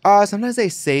otherwise? Sometimes I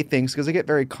say things because I get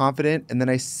very confident, and then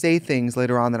I say things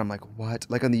later on that I'm like, what?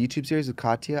 Like on the YouTube series with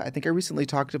Katya, I think I recently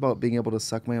talked about being able to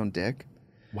suck my own dick.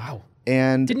 Wow.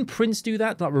 And didn't Prince do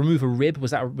that? Like remove a rib?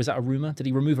 Was that a rumor? Did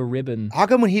he remove a rib? And how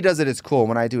come when he does it, it's cool?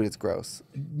 When I do it, it's gross.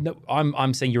 No,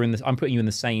 I'm saying I'm putting you in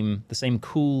the same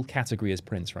cool category as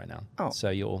Prince right now. Oh, so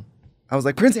you're. I was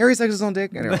like, Prince Harry sucks his own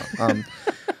dick. Anyway,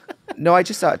 no, I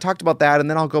just talked about that,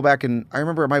 and then I'll go back and I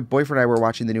remember my boyfriend and I were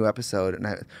watching the new episode,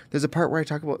 and there's a part where I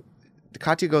talk about.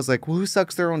 Katya goes like, "Well, who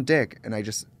sucks their own dick?" And I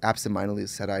just absentmindedly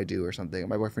said I do or something, and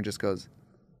my boyfriend just goes,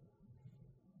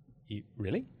 "You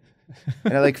really?"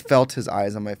 And I like felt his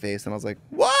eyes on my face, and I was like,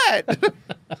 "What?"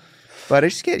 But I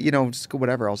just get, just go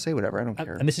whatever. I'll say whatever. I don't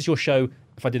care. And this is your show,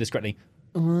 if I did this correctly.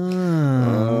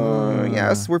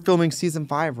 Yes, we're filming season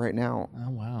 5 right now. Oh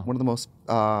wow! One of the most,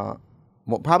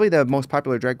 probably the most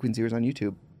popular drag queen series on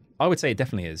YouTube. I would say it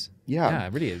definitely is. Yeah,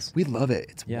 it really is. We love it.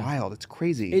 It's wild. It's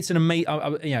crazy. It's an amazing.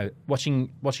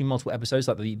 Watching multiple episodes,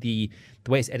 like the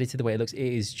way it's edited, the way it looks, it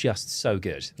is just so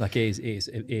good. Like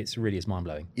it's really is mind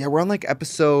blowing. Yeah, we're on like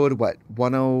episode 10.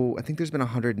 I think there's been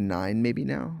 109 maybe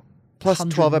now, plus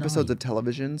 12 episodes of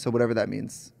television. So whatever that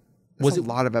means. Was a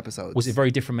lot of episodes. Was it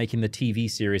very different making the TV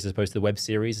series as opposed to the web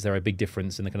series? Is there a big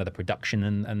difference in the kind of the production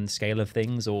and scale of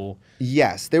things, or?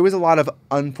 Yes, there was a lot of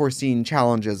unforeseen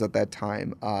challenges at that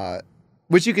time,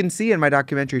 which you can see in my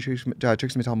documentary, Trixie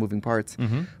Mattel Moving Parts.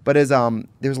 But there's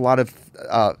a lot of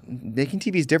making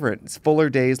TV is different. It's fuller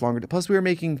days, longer. Plus, we were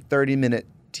making 30-minute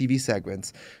TV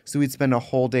segments, so we'd spend a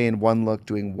whole day in one look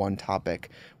doing one topic.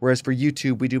 Whereas for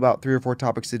YouTube, we do about 3 or 4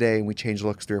 topics a day, and we change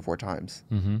looks 3 or 4 times.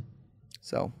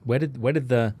 So where did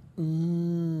the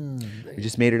we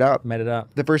just made it up. Made it up.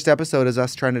 The first episode is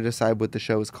us trying to decide what the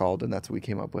show is called, and that's what we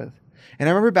came up with. And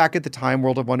I remember back at the time,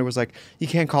 World of Wonder was like, you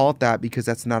can't call it that because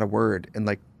that's not a word. And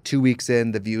like 2 weeks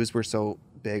in, the views were so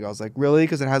big. I was like, really?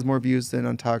 Because it has more views than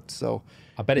Untucked. So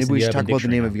I bet maybe we should talk about the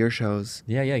name of your shows.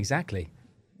 Yeah, exactly.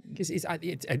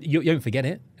 You don't forget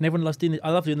it, and everyone loves doing it.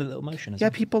 I love doing the little motion. Yeah,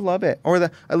 people love it. Or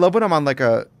I love when I'm on like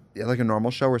a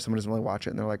normal show where someone doesn't really watch it,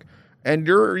 and they're like, and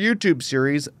your YouTube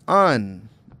series and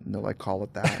they'll like call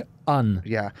it that.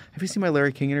 Yeah. Have you seen my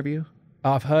Larry King interview?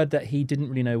 I've heard that he didn't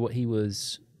really know what he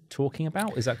was talking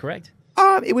about. Is that correct?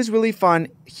 It was really fun.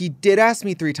 He did ask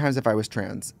me 3 times if I was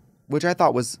trans, which I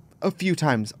thought was a few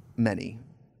times many.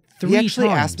 3 he actually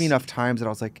times? asked me enough times that I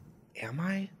was like, am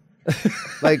I?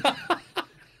 Like,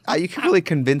 you can really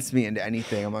convince me into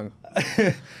anything. I'm like,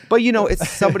 but you know, it's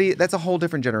somebody that's a whole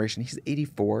different generation. He's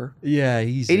 84. Yeah,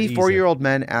 he's 84-year-old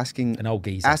men asking an old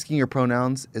geezer. Asking your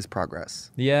pronouns is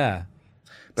progress. Yeah.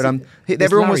 But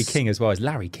everyone Larry King as well. It's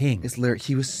Larry King.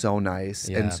 He was so nice,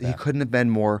 Yeah, and he couldn't have been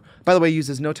more. By the way, he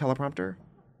uses no teleprompter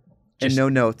and no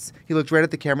notes. He looked right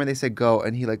at the camera. And they said go,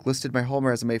 and he like listed my whole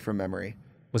resume from memory.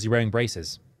 Was he wearing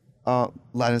braces? On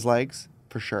his legs,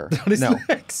 for sure. On his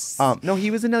legs. No,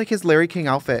 he was in like his Larry King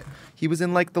outfit. He was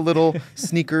in like the little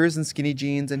sneakers and skinny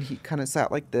jeans, and he kind of sat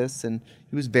like this, and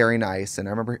he was very nice. And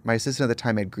I remember my assistant at the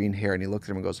time had green hair, and he looked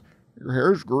at him and goes, "Your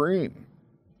hair's green."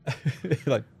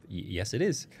 Like, yes, it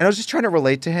is. And I was just trying to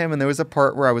relate to him, and there was a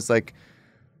part where I was like,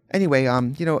 anyway, I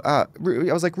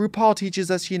was like, RuPaul teaches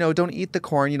us, don't eat the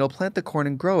corn, plant the corn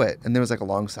and grow it. And there was like a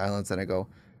long silence, and I go,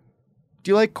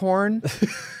 do you like corn?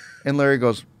 And Larry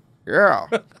goes, yeah,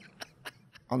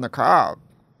 on the cob,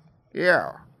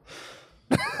 yeah.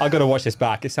 I got to watch this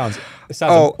back. It sounds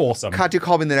awesome. Katya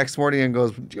called me the next morning and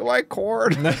goes, do you like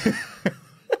corn?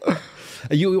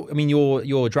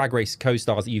 Your Drag Race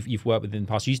co-stars that you've worked with in the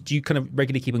past, do you kind of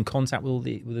regularly keep in contact with all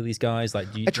these guys? Like,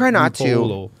 I try not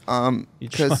to,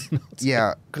 because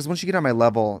once you get on my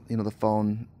level, the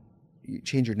phone, you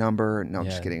change your number. No, I'm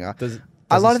just kidding.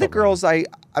 A lot of the girls, I'm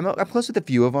close with a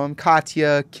few of them.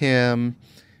 Katya, Kim,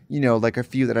 like a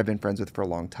few that I've been friends with for a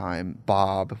long time.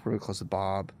 Bob, we're really close with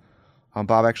Bob.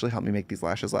 Bob actually helped me make these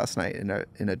lashes last night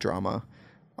in a drama.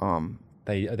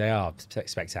 They are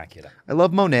spectacular. I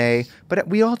love Monet, but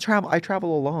we all travel. I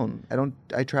travel alone.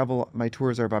 I travel. My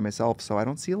tours are by myself, so I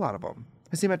don't see a lot of them.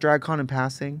 I see them at DragCon in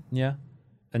passing. Yeah.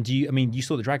 And you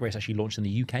saw the Drag Race actually launched in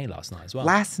the UK last night as well.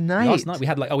 Last night we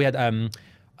had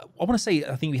I want to say,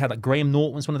 I think we had like Graham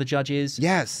Norton was one of the judges.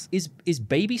 Yes. Is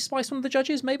Baby Spice one of the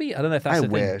judges? Maybe, I don't know if that's. I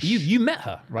wish thing. You met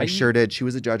her, right? I sure did. She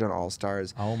was a judge on All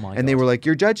Stars. Oh my! And they were like,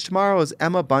 "Your judge tomorrow is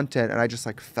Emma Bunton," and I just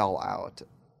like fell out.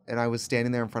 And I was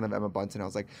standing there in front of Emma Bunton. I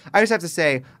was like, I just have to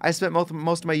say, I spent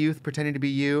most of my youth pretending to be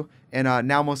you, and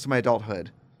now most of my adulthood.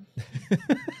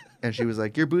 And she was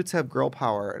like, "Your boots have girl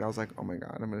power," and I was like, "Oh my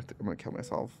god, I'm gonna kill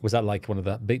myself." Was that like one of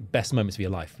the best moments of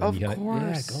your life? Of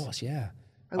course. Yeah, gosh, yeah.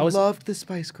 I loved the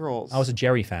Spice Girls. I was a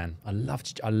Jerry fan. I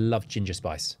loved Ginger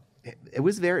Spice. It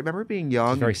was very. Remember being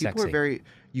young? Very people sexy. were very.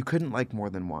 You couldn't like more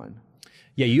than one.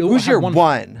 Yeah, Who was your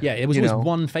one? Yeah, it was always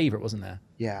one favorite, wasn't there?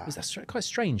 Yeah. Was that quite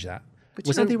strange? That. But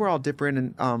they were all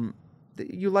different, and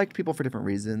you liked people for different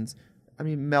reasons. I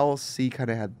mean, Mel C kind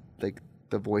of had like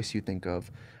the voice you think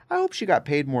of. I hope she got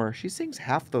paid more. She sings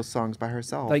half those songs by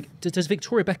herself. Like, does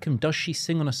Victoria Beckham, does she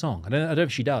sing on a song? I don't know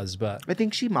if she does, but I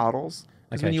think she models.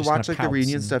 Because okay, when you watch like the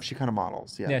reunion stuff, she kind of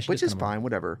models. Yeah, which is fine.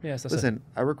 Whatever. Yeah, listen,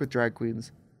 I work with drag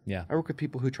queens. Yeah, I work with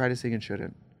people who try to sing and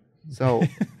shouldn't. So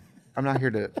I'm not here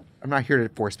to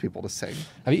force people to sing.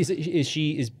 I mean,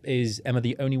 is Emma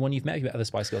the only one you've met? Have you met other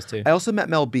Spice Girls too? I also met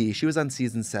Mel B. She was on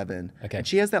season 7. Okay, and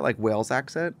she has that like Wales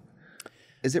accent.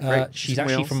 Is it right? She's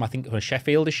actually from, I think,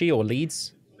 Sheffield, is she, or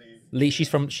Leeds? Leeds. She's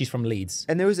from Leeds.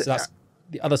 And there was that's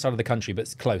the other side of the country, but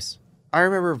it's close. I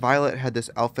remember Violet had this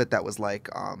outfit that was like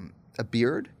a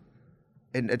beard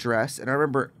and a dress, and I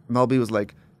remember Mel B was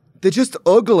like, "They're just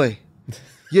ugly.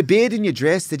 Your beard and your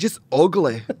dress, they're just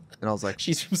ugly." And I was like,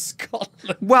 "She's from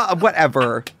Scotland." Well,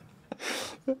 whatever.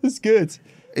 That's good.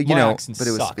 My accent but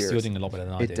it was sucks. fierce. You're doing a lot better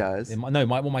than I do. It does. No,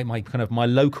 my kind of my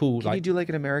local. Can you do like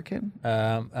an American?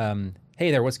 Hey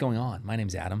there, what's going on? My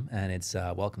name's Adam, and it's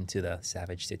welcome to the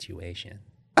Savage Situation.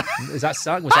 Is that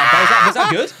suck? Was that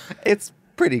good? It's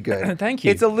pretty good. Thank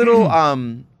you. It's a little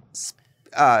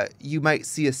you might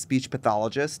see a speech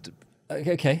pathologist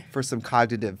Okay. for some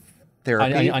cognitive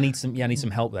therapy. I need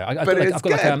some help there. I've But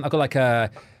got like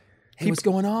a hey, what's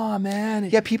going on, man?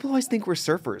 Yeah, people always think we're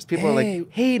surfers. People are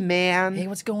like, "Hey, man. Hey,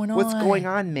 what's going on? What's going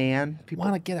on, man?" People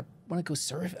want to go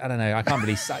surf? I don't know. I can't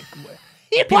really say.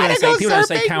 People don't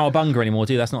say cowabunga anymore,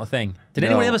 do? That's not a thing. Did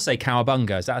anyone No. ever say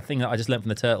cowabunga? Is that a thing that I just learned from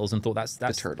the turtles and thought that's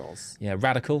the turtles. Yeah,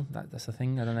 radical. That's a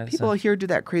thing. I don't know. People here do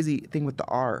that crazy thing with the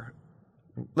R.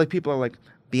 Like people are like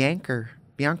Bianca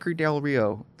Del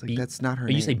Rio. It's like, that's not her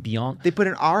name. You say Bianca. They put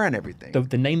an R on everything.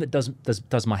 The name that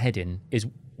does my head in is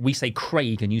we say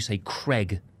Craig and you say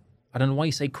Craig. I don't know why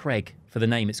you say Craig for the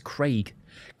name. It's Craig.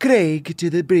 Craig to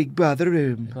the Big Brother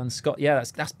room. And Scott. Yeah,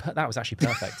 that was actually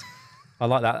perfect. I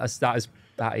like that.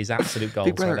 That is absolute gold.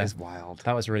 Big Brother is wild.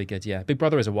 That was really good. Yeah, Big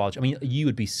Brother is a wild. I mean, you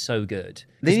would be so good.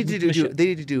 They need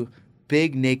to do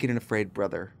Big Naked and Afraid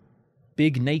Brother.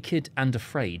 Big Naked and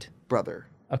Afraid Brother.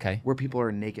 Okay. Where people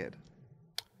are naked,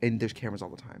 and there's cameras all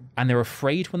the time. And they're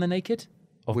afraid when they're naked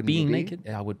of Wouldn't being you be? naked.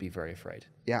 Yeah, I would be very afraid.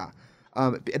 Yeah.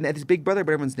 And it's Big Brother,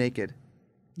 but everyone's naked.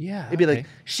 Yeah. It'd be like,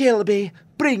 Shelby,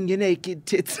 bring your naked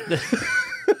tits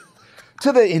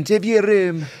to the interview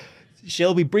room.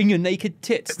 Shelby, bring your naked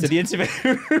tits to the interview.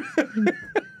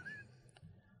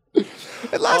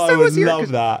 Last time I was here, love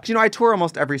that. You know, I tour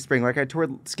almost every spring. Like I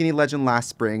toured Skinny Legend last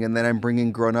spring, and then I'm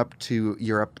bringing Grown Up to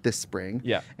Europe this spring.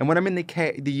 Yeah. And when I'm in the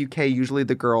UK, usually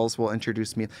the girls will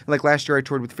introduce me. Like last year, I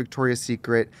toured with Victoria's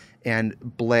Secret and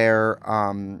Blair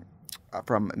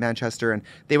from Manchester, and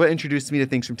they would introduce me to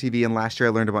things from TV. And last year,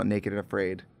 I learned about Naked and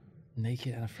Afraid.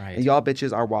 Naked and Afraid. And y'all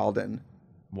bitches are wildin'.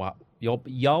 Wow.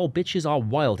 Y'all bitches are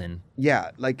wildin'.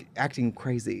 Yeah, like acting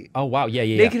crazy. Oh wow, yeah.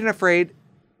 Naked and Afraid,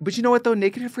 but you know what though?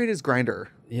 Naked and Afraid is Grindr.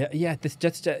 Yeah. This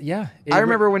just yeah. I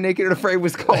remember when Naked and Afraid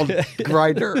was called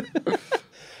Grindr.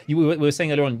 We were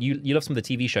saying earlier on, you love some of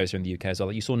the TV shows here in the UK as well.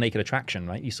 Like you saw Naked Attraction,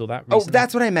 right? You saw that recently? Oh,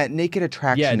 that's what I meant. Naked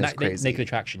Attraction is crazy. Naked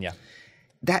Attraction, yeah.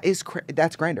 That's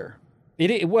Grindr.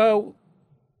 Well,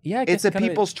 yeah. I guess It's a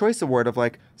People's Choice Award of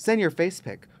like send your face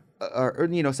pic, or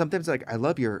you know sometimes like I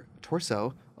love your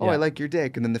torso. Oh, Yeah. I like your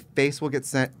dick, and then the face will get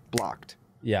sent blocked.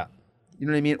 Yeah. You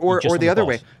know what I mean? Or Just on the the other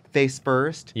balls. way, face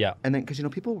first. Yeah. And then because you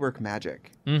know people work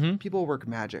magic. Mm-hmm. People work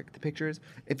magic. The pictures.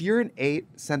 If you're an 8,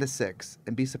 send a 6,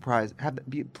 and be surprised.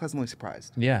 Be pleasantly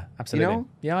surprised. Yeah, absolutely. You know?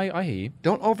 Yeah, I hear you.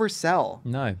 Don't oversell.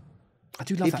 No, I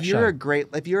do love If that you're show.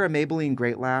 if you're a Maybelline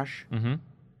Great Lash, Mm-hmm.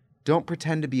 don't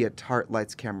pretend to be a Tarte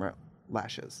Lights Camera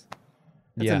Lashes.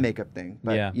 That's Yeah. a makeup thing.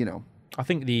 But Yeah. you know. I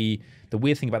think the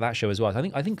weird thing about that show as well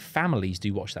is I think families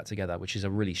do watch that together, which is a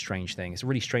really strange thing. It's a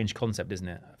really strange concept, isn't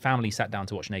it? Family sat down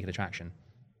to watch Naked Attraction.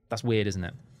 That's weird, isn't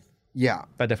it? Yeah.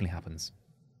 That definitely happens.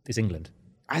 It's England.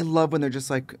 I love when they're just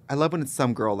like, I love when it's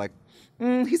some girl like,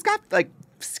 he's got like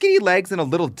skinny legs and a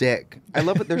little dick. I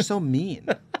love it. They're so mean.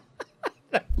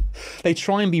 They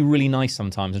try and be really nice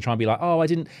sometimes and try and be like, oh, I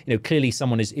didn't, clearly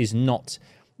someone is not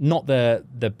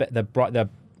the bright,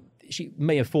 she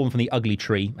may have fallen from the ugly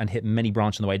tree and hit many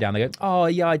branches on the way down. They go, oh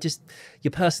yeah,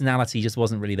 your personality just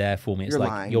wasn't really there for me. It's You're like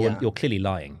lying, you're clearly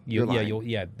lying. You're lying.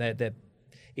 They're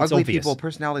it's Ugly obvious. people,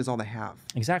 personality is all they have.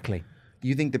 Exactly.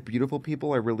 You think the beautiful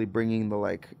people are really bringing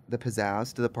the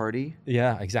pizzazz to the party?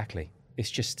 Yeah, exactly. It's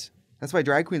just That's why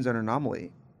drag queens are an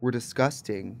anomaly. We're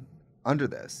disgusting under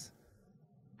this.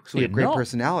 So we have You're great not.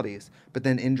 personalities, but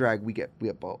then in drag we get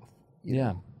both. you yeah.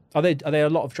 know? Are there a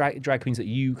lot of drag queens that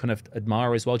you kind of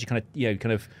admire as well? Do you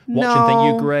kind of watch and think No.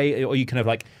 you're great, or you kind of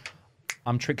like,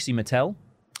 I'm Trixie Mattel?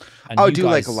 And I you do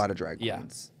guys- like a lot of drag Yeah.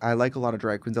 queens. I like a lot of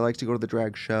drag queens. I like to go to the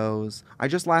drag shows. I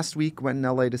just last week went in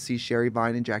LA to see Sherry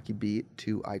Vine and Jackie Beat,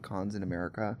 2 icons in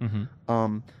America.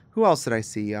 Mm-hmm. Who else did I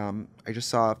see? I just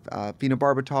saw Fina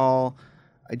Barbital.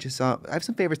 I have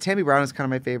some favorites. Tammy Brown is kind of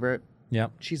my favorite. Yeah,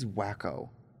 She's wacko.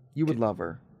 You would love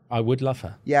her. I would love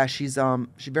her. Yeah, she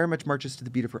very much marches to the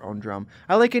beat of her own drum.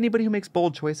 I like anybody who makes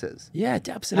bold choices. Yeah,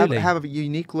 absolutely. Have a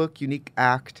unique look, unique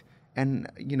act, and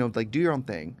do your own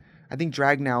thing. I think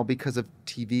drag now, because of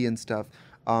TV and stuff,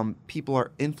 people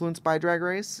are influenced by Drag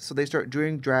Race, so they start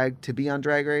doing drag to be on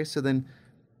Drag Race. So then,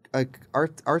 like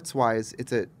arts wise,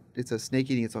 it's a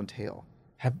snake eating its own tail.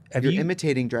 Have You're you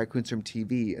imitating drag queens from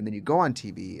TV, and then you go on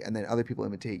TV, and then other people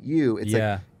imitate you. It's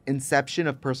Yeah. like inception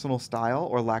of personal style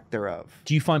or lack thereof.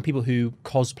 Do you find people who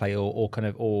cosplay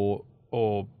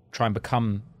or try and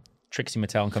become Trixie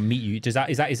Mattel and come meet you? Is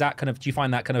that kind of? Do you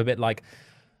find that kind of a bit like,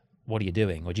 what are you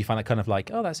doing? Or do you find that kind of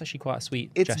like, oh, that's actually quite a sweet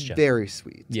It's gesture? very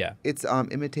sweet. Yeah. It's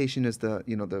imitation is the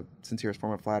the sincerest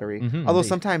form of flattery. Mhm, Although indeed.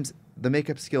 sometimes the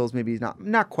makeup skills maybe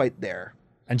not quite there.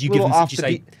 And do you Little give them? off Do you the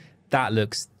say beat. that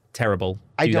looks terrible.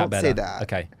 I Do don't that say better. that.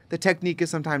 Okay. The technique is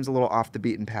sometimes a little off the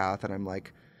beaten path, and I'm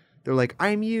like, they're like,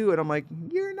 I'm you, and I'm like,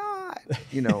 you're not,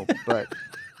 you know. But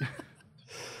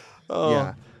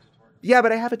yeah. Yeah,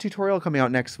 but I have a tutorial coming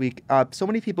out next week. So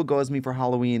many people go as me for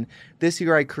Halloween. This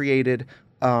year I created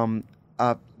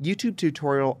a YouTube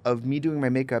tutorial of me doing my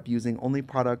makeup using only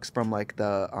products from like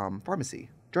the pharmacy,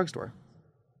 drugstore.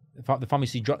 The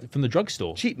pharmacy from the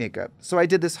drugstore? Cheap makeup. So I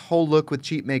did this whole look with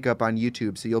cheap makeup on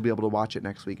YouTube, so you'll be able to watch it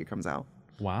next week. It comes out.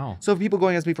 Wow. So people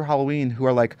going as me for Halloween who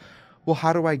are like, well,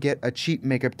 how do I get a cheap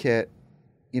makeup kit,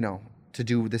 you know, to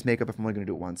do this makeup if I'm only going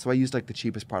to do it once? So I used like the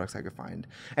cheapest products I could find.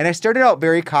 And I started out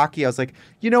very cocky. I was like,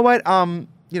 you know what?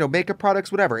 You know, makeup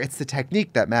products, whatever. It's the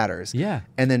technique that matters. Yeah.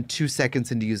 And then 2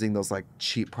 seconds into using those like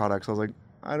cheap products, I was like,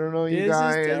 I don't know, you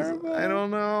guys. I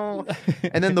don't know.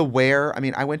 And then the wear. I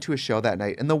mean, I went to a show that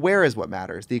night, and the wear is what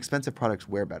matters. The expensive products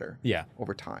wear better. Yeah.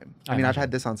 Over time. I mean, I've had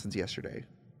this on since yesterday.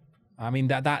 I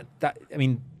mean I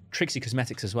mean, Trixie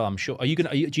Cosmetics as well. I'm sure. Do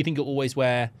you think you'll always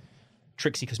wear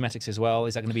Trixie Cosmetics as well?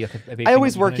 Is that going to be like a big I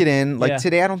always work it do? in. Like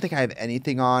today, I don't think I have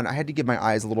anything on. I had to give my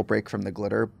eyes a little break from the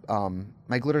glitter.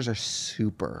 My glitters are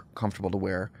super comfortable to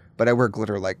wear, but I wear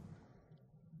glitter like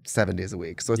 7 days a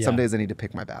week. So some days I need to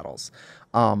pick my battles.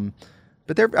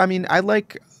 But I mean, I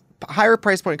like higher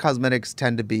price point cosmetics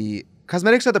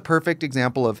cosmetics are the perfect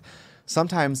example of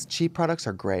sometimes cheap products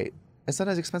are great. And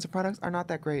sometimes expensive products are not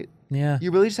that great. Yeah.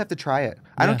 You really just have to try it.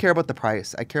 I don't care about the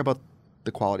price. I care about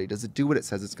the quality. Does it do what it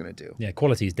says it's going to do? Yeah,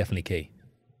 quality is definitely key.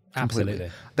 Completely.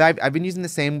 Absolutely. I've been using the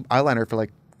same eyeliner for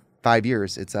like 5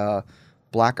 years. It's a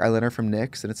black eyeliner from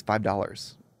NYX, and it's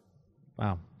 $5.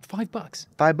 Wow. $5?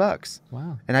 $5.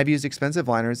 Wow. And I've used expensive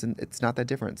liners, and it's not that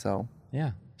different. So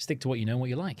yeah, stick to what you know and what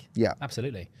you like. Yeah,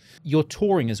 absolutely. You're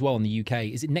touring as well in the UK.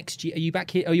 Is it next year? Are you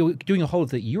back here? Oh, you're doing a whole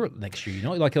of Europe next year. You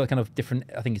know, like a kind of different.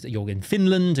 I think you're in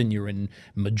Finland and you're in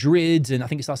Madrid, and I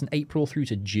think it starts in April through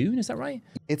to June. Is that right?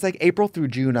 It's like April through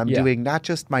June. I'm doing not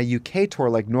just my UK tour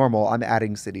like normal. I'm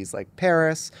adding cities like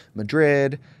Paris,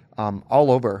 Madrid,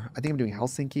 all over. I think I'm doing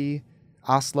Helsinki,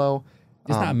 Oslo.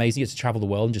 Isn't that amazing? It's to travel the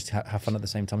world and just have fun at the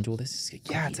same time. Do all this.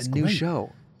 Yeah, it's a new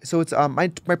show. So it's my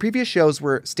previous shows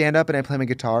were stand up and I play my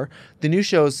guitar. The new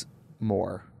shows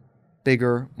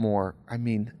bigger, more. I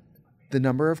mean, the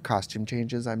number of costume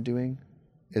changes I'm doing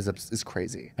is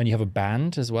crazy. And you have a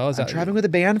band as well. I'm traveling with a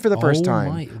band for the first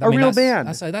time. A real band.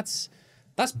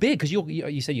 That's big because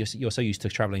you said you're so used to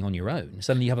traveling on your own.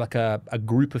 Suddenly you have like a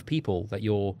group of people that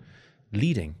you're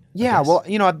leading. Yeah, well,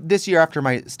 you know, this year after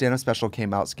my stand-up special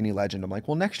came out, Skinny Legend, I'm like,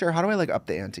 well, next year, how do I like up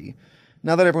the ante?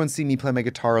 Now that everyone's seen me play my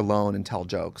guitar alone and tell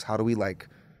jokes, how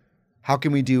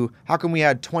can we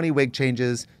add 20 wig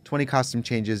changes, 20 costume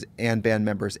changes, and band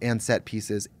members, and set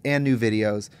pieces, and new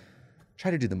videos?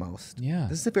 Try to do the most. Yeah.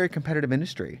 This is a very competitive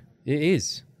industry. It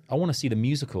is. I want to see the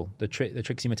musical, the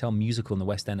Trixie Mattel musical in the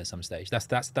West End at some stage. That's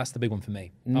the big one for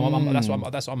me. That's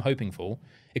what I'm hoping for.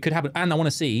 It could happen, and I want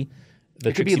to see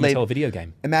the Trixie Mattel video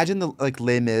game. Imagine the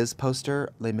Les Mis poster,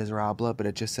 Les Miserables, but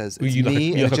it just says it's you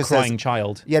me. You're like a crying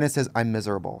child. Yeah, and it says I'm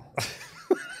miserable.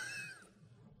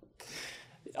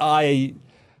 I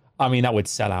mean that would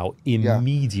sell out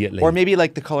immediately. Or maybe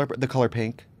like the color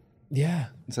pink. Yeah.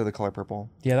 Instead of the color purple.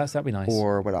 Yeah, that'd be nice.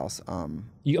 Or what else? I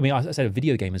mean, I said a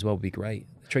video game as well would be great.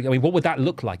 I mean, what would that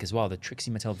look like as well? The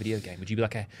Trixie Mattel video game? Would you be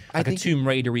like a Tomb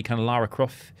Raider-y kind of Lara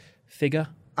Croft figure?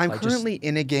 I'm currently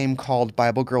in a game called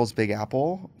Bible Girls Big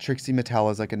Apple. Trixie Mattel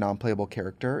is like a non-playable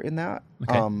character in that.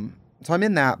 Okay. So I'm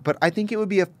in that, but I think it would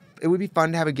be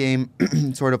fun to have a game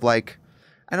sort of like,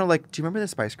 I don't know, like, do you remember the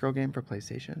Spice Girl game for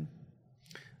PlayStation?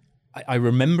 I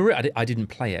remember it. I didn't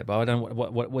play it, but I don't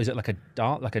know what was it like a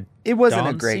It wasn't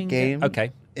a great game.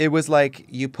 Okay. It was like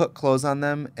you put clothes on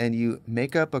them and you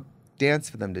make up a dance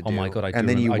for them to do. Oh my god! and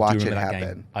then you watch it happen.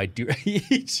 Game. I do. You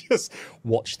just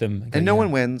watch them, and no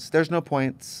one wins. There's no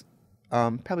points.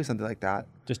 Probably something like that.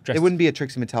 It wouldn't be a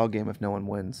Trixie Mattel game if no one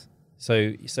wins.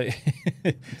 So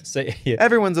yeah.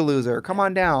 Everyone's a loser. Come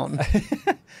on down.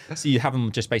 So you have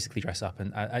them just basically dress up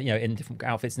and in different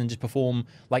outfits and then just perform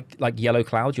like Yellow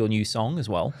Cloud, your new song as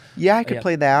well. Yeah, I could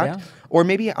play that. Yeah. Or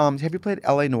maybe have you played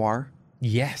LA Noire?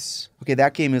 Yes. Okay,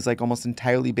 that game is like almost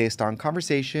entirely based on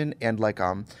conversation and like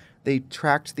they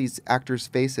tracked these actors'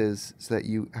 faces so that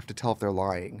you have to tell if they're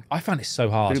lying. I found it so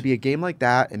hard. It'd be a game like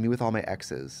that and me with all my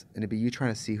exes, and it'd be you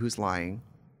trying to see who's lying.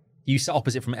 You sit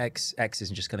opposite from exes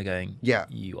and just kind of going, yeah,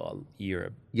 you're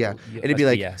it'd be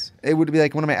like it would be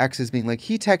like one of my exes being like,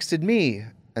 he texted me,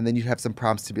 and then you'd have some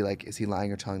prompts to be like, is he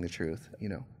lying or telling the truth? You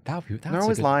know, they're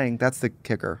always lying. That's the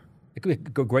kicker. It could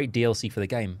be a great DLC for the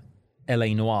game. LA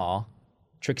Noire,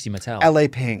 Trixie Mattel, LA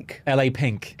Pink, LA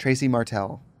Pink, Tracy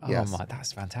Martel. Yes. my,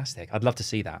 that's fantastic. I'd love to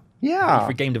see that. Yeah.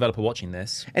 For a game developer watching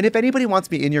this. And if anybody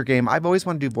wants me in your game, I've always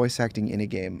wanted to do voice acting in a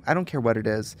game. I don't care what it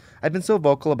is. I've been so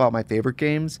vocal about my favorite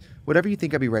games. Whatever you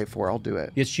think I'd be right for, I'll do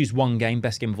it. You have to choose one game,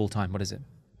 best game of all time. What is it?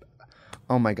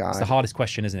 Oh my God. It's the hardest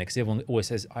question, isn't it? Because everyone always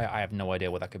says, I have no idea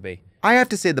what that could be. I have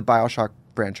to say the BioShock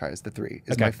franchise, the 3,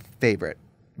 is my favorite.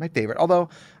 My favorite. Although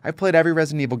I've played every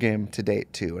Resident Evil game to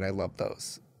date too, and I love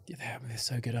those. Yeah, they're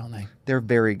so good, aren't they? They're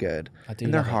very good. I do.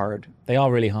 And they're hard. They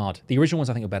are really hard. The original ones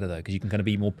I think are better though, because you can kind of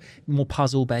be more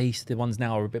puzzle based. The ones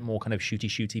now are a bit more kind of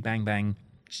shooty, bang bang.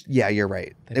 Yeah, you're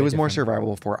right. It was more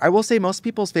survivable before. I will say most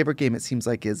people's favorite game, it seems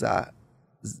like, is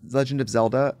Legend of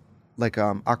Zelda. Like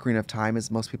Ocarina of Time is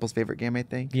most people's favorite game, I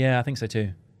think. Yeah, I think so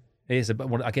too. It is.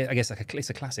 I guess it's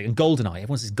a classic. And GoldenEye.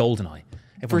 Everyone says GoldenEye.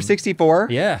 For 64?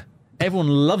 Yeah. Everyone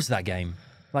loves that game.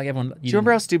 Like everyone. Do you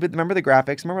remember how stupid? Remember the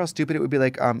graphics? Remember how stupid it would be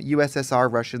like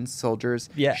USSR Russian soldiers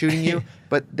shooting you?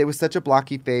 But there was such a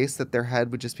blocky face that their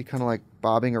head would just be kind of like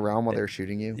bobbing around while they're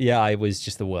shooting you. Yeah, it was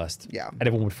just the worst. Yeah. And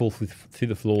everyone would fall through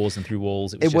the floors and through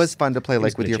walls. It was fun to play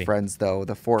like with your friends though,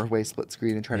 the 4-way split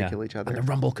screen and try to kill each other. And the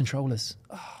rumble controllers.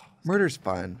 Oh, Murder's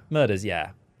fun. Murders,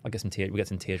 yeah. I get we get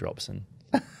some teardrops and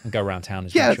go around town.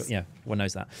 And Yes. Yeah, one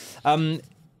knows that.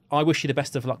 I wish you the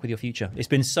best of luck with your future. It's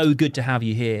been so good to have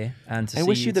you here and to see I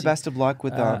wish you the best of luck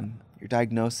with your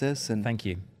diagnosis, and thank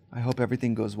you. I hope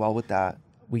everything goes well with that.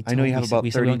 I know you have about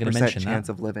 30% chance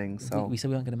of living, so we said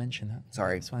we weren't going to mention that.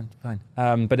 Sorry, it's fine.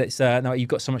 But it's no, you've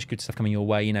got so much good stuff coming your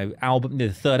way. You know,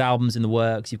 the third album's in the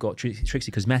works. You've got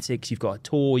Trixie Cosmetics. You've got a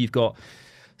tour. You've got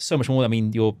so much more. I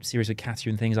mean, your series with Katya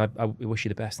and things. I wish you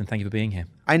the best, and thank you for being here.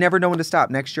 I never know when to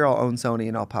stop. Next year I'll own Sony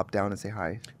and I'll pop down and say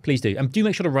hi. Please do. And do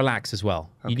make sure to relax as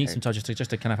well. Okay. You need some time just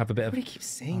to kind of have a bit of... Everybody keeps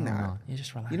saying that. Yeah,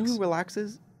 just relax. You know who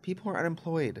relaxes? People who are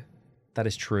unemployed. That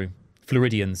is true.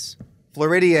 Floridians.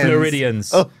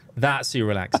 Oh. That's who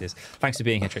relaxes. Thanks for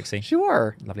being here, Trixie.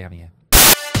 Sure. Lovely having you.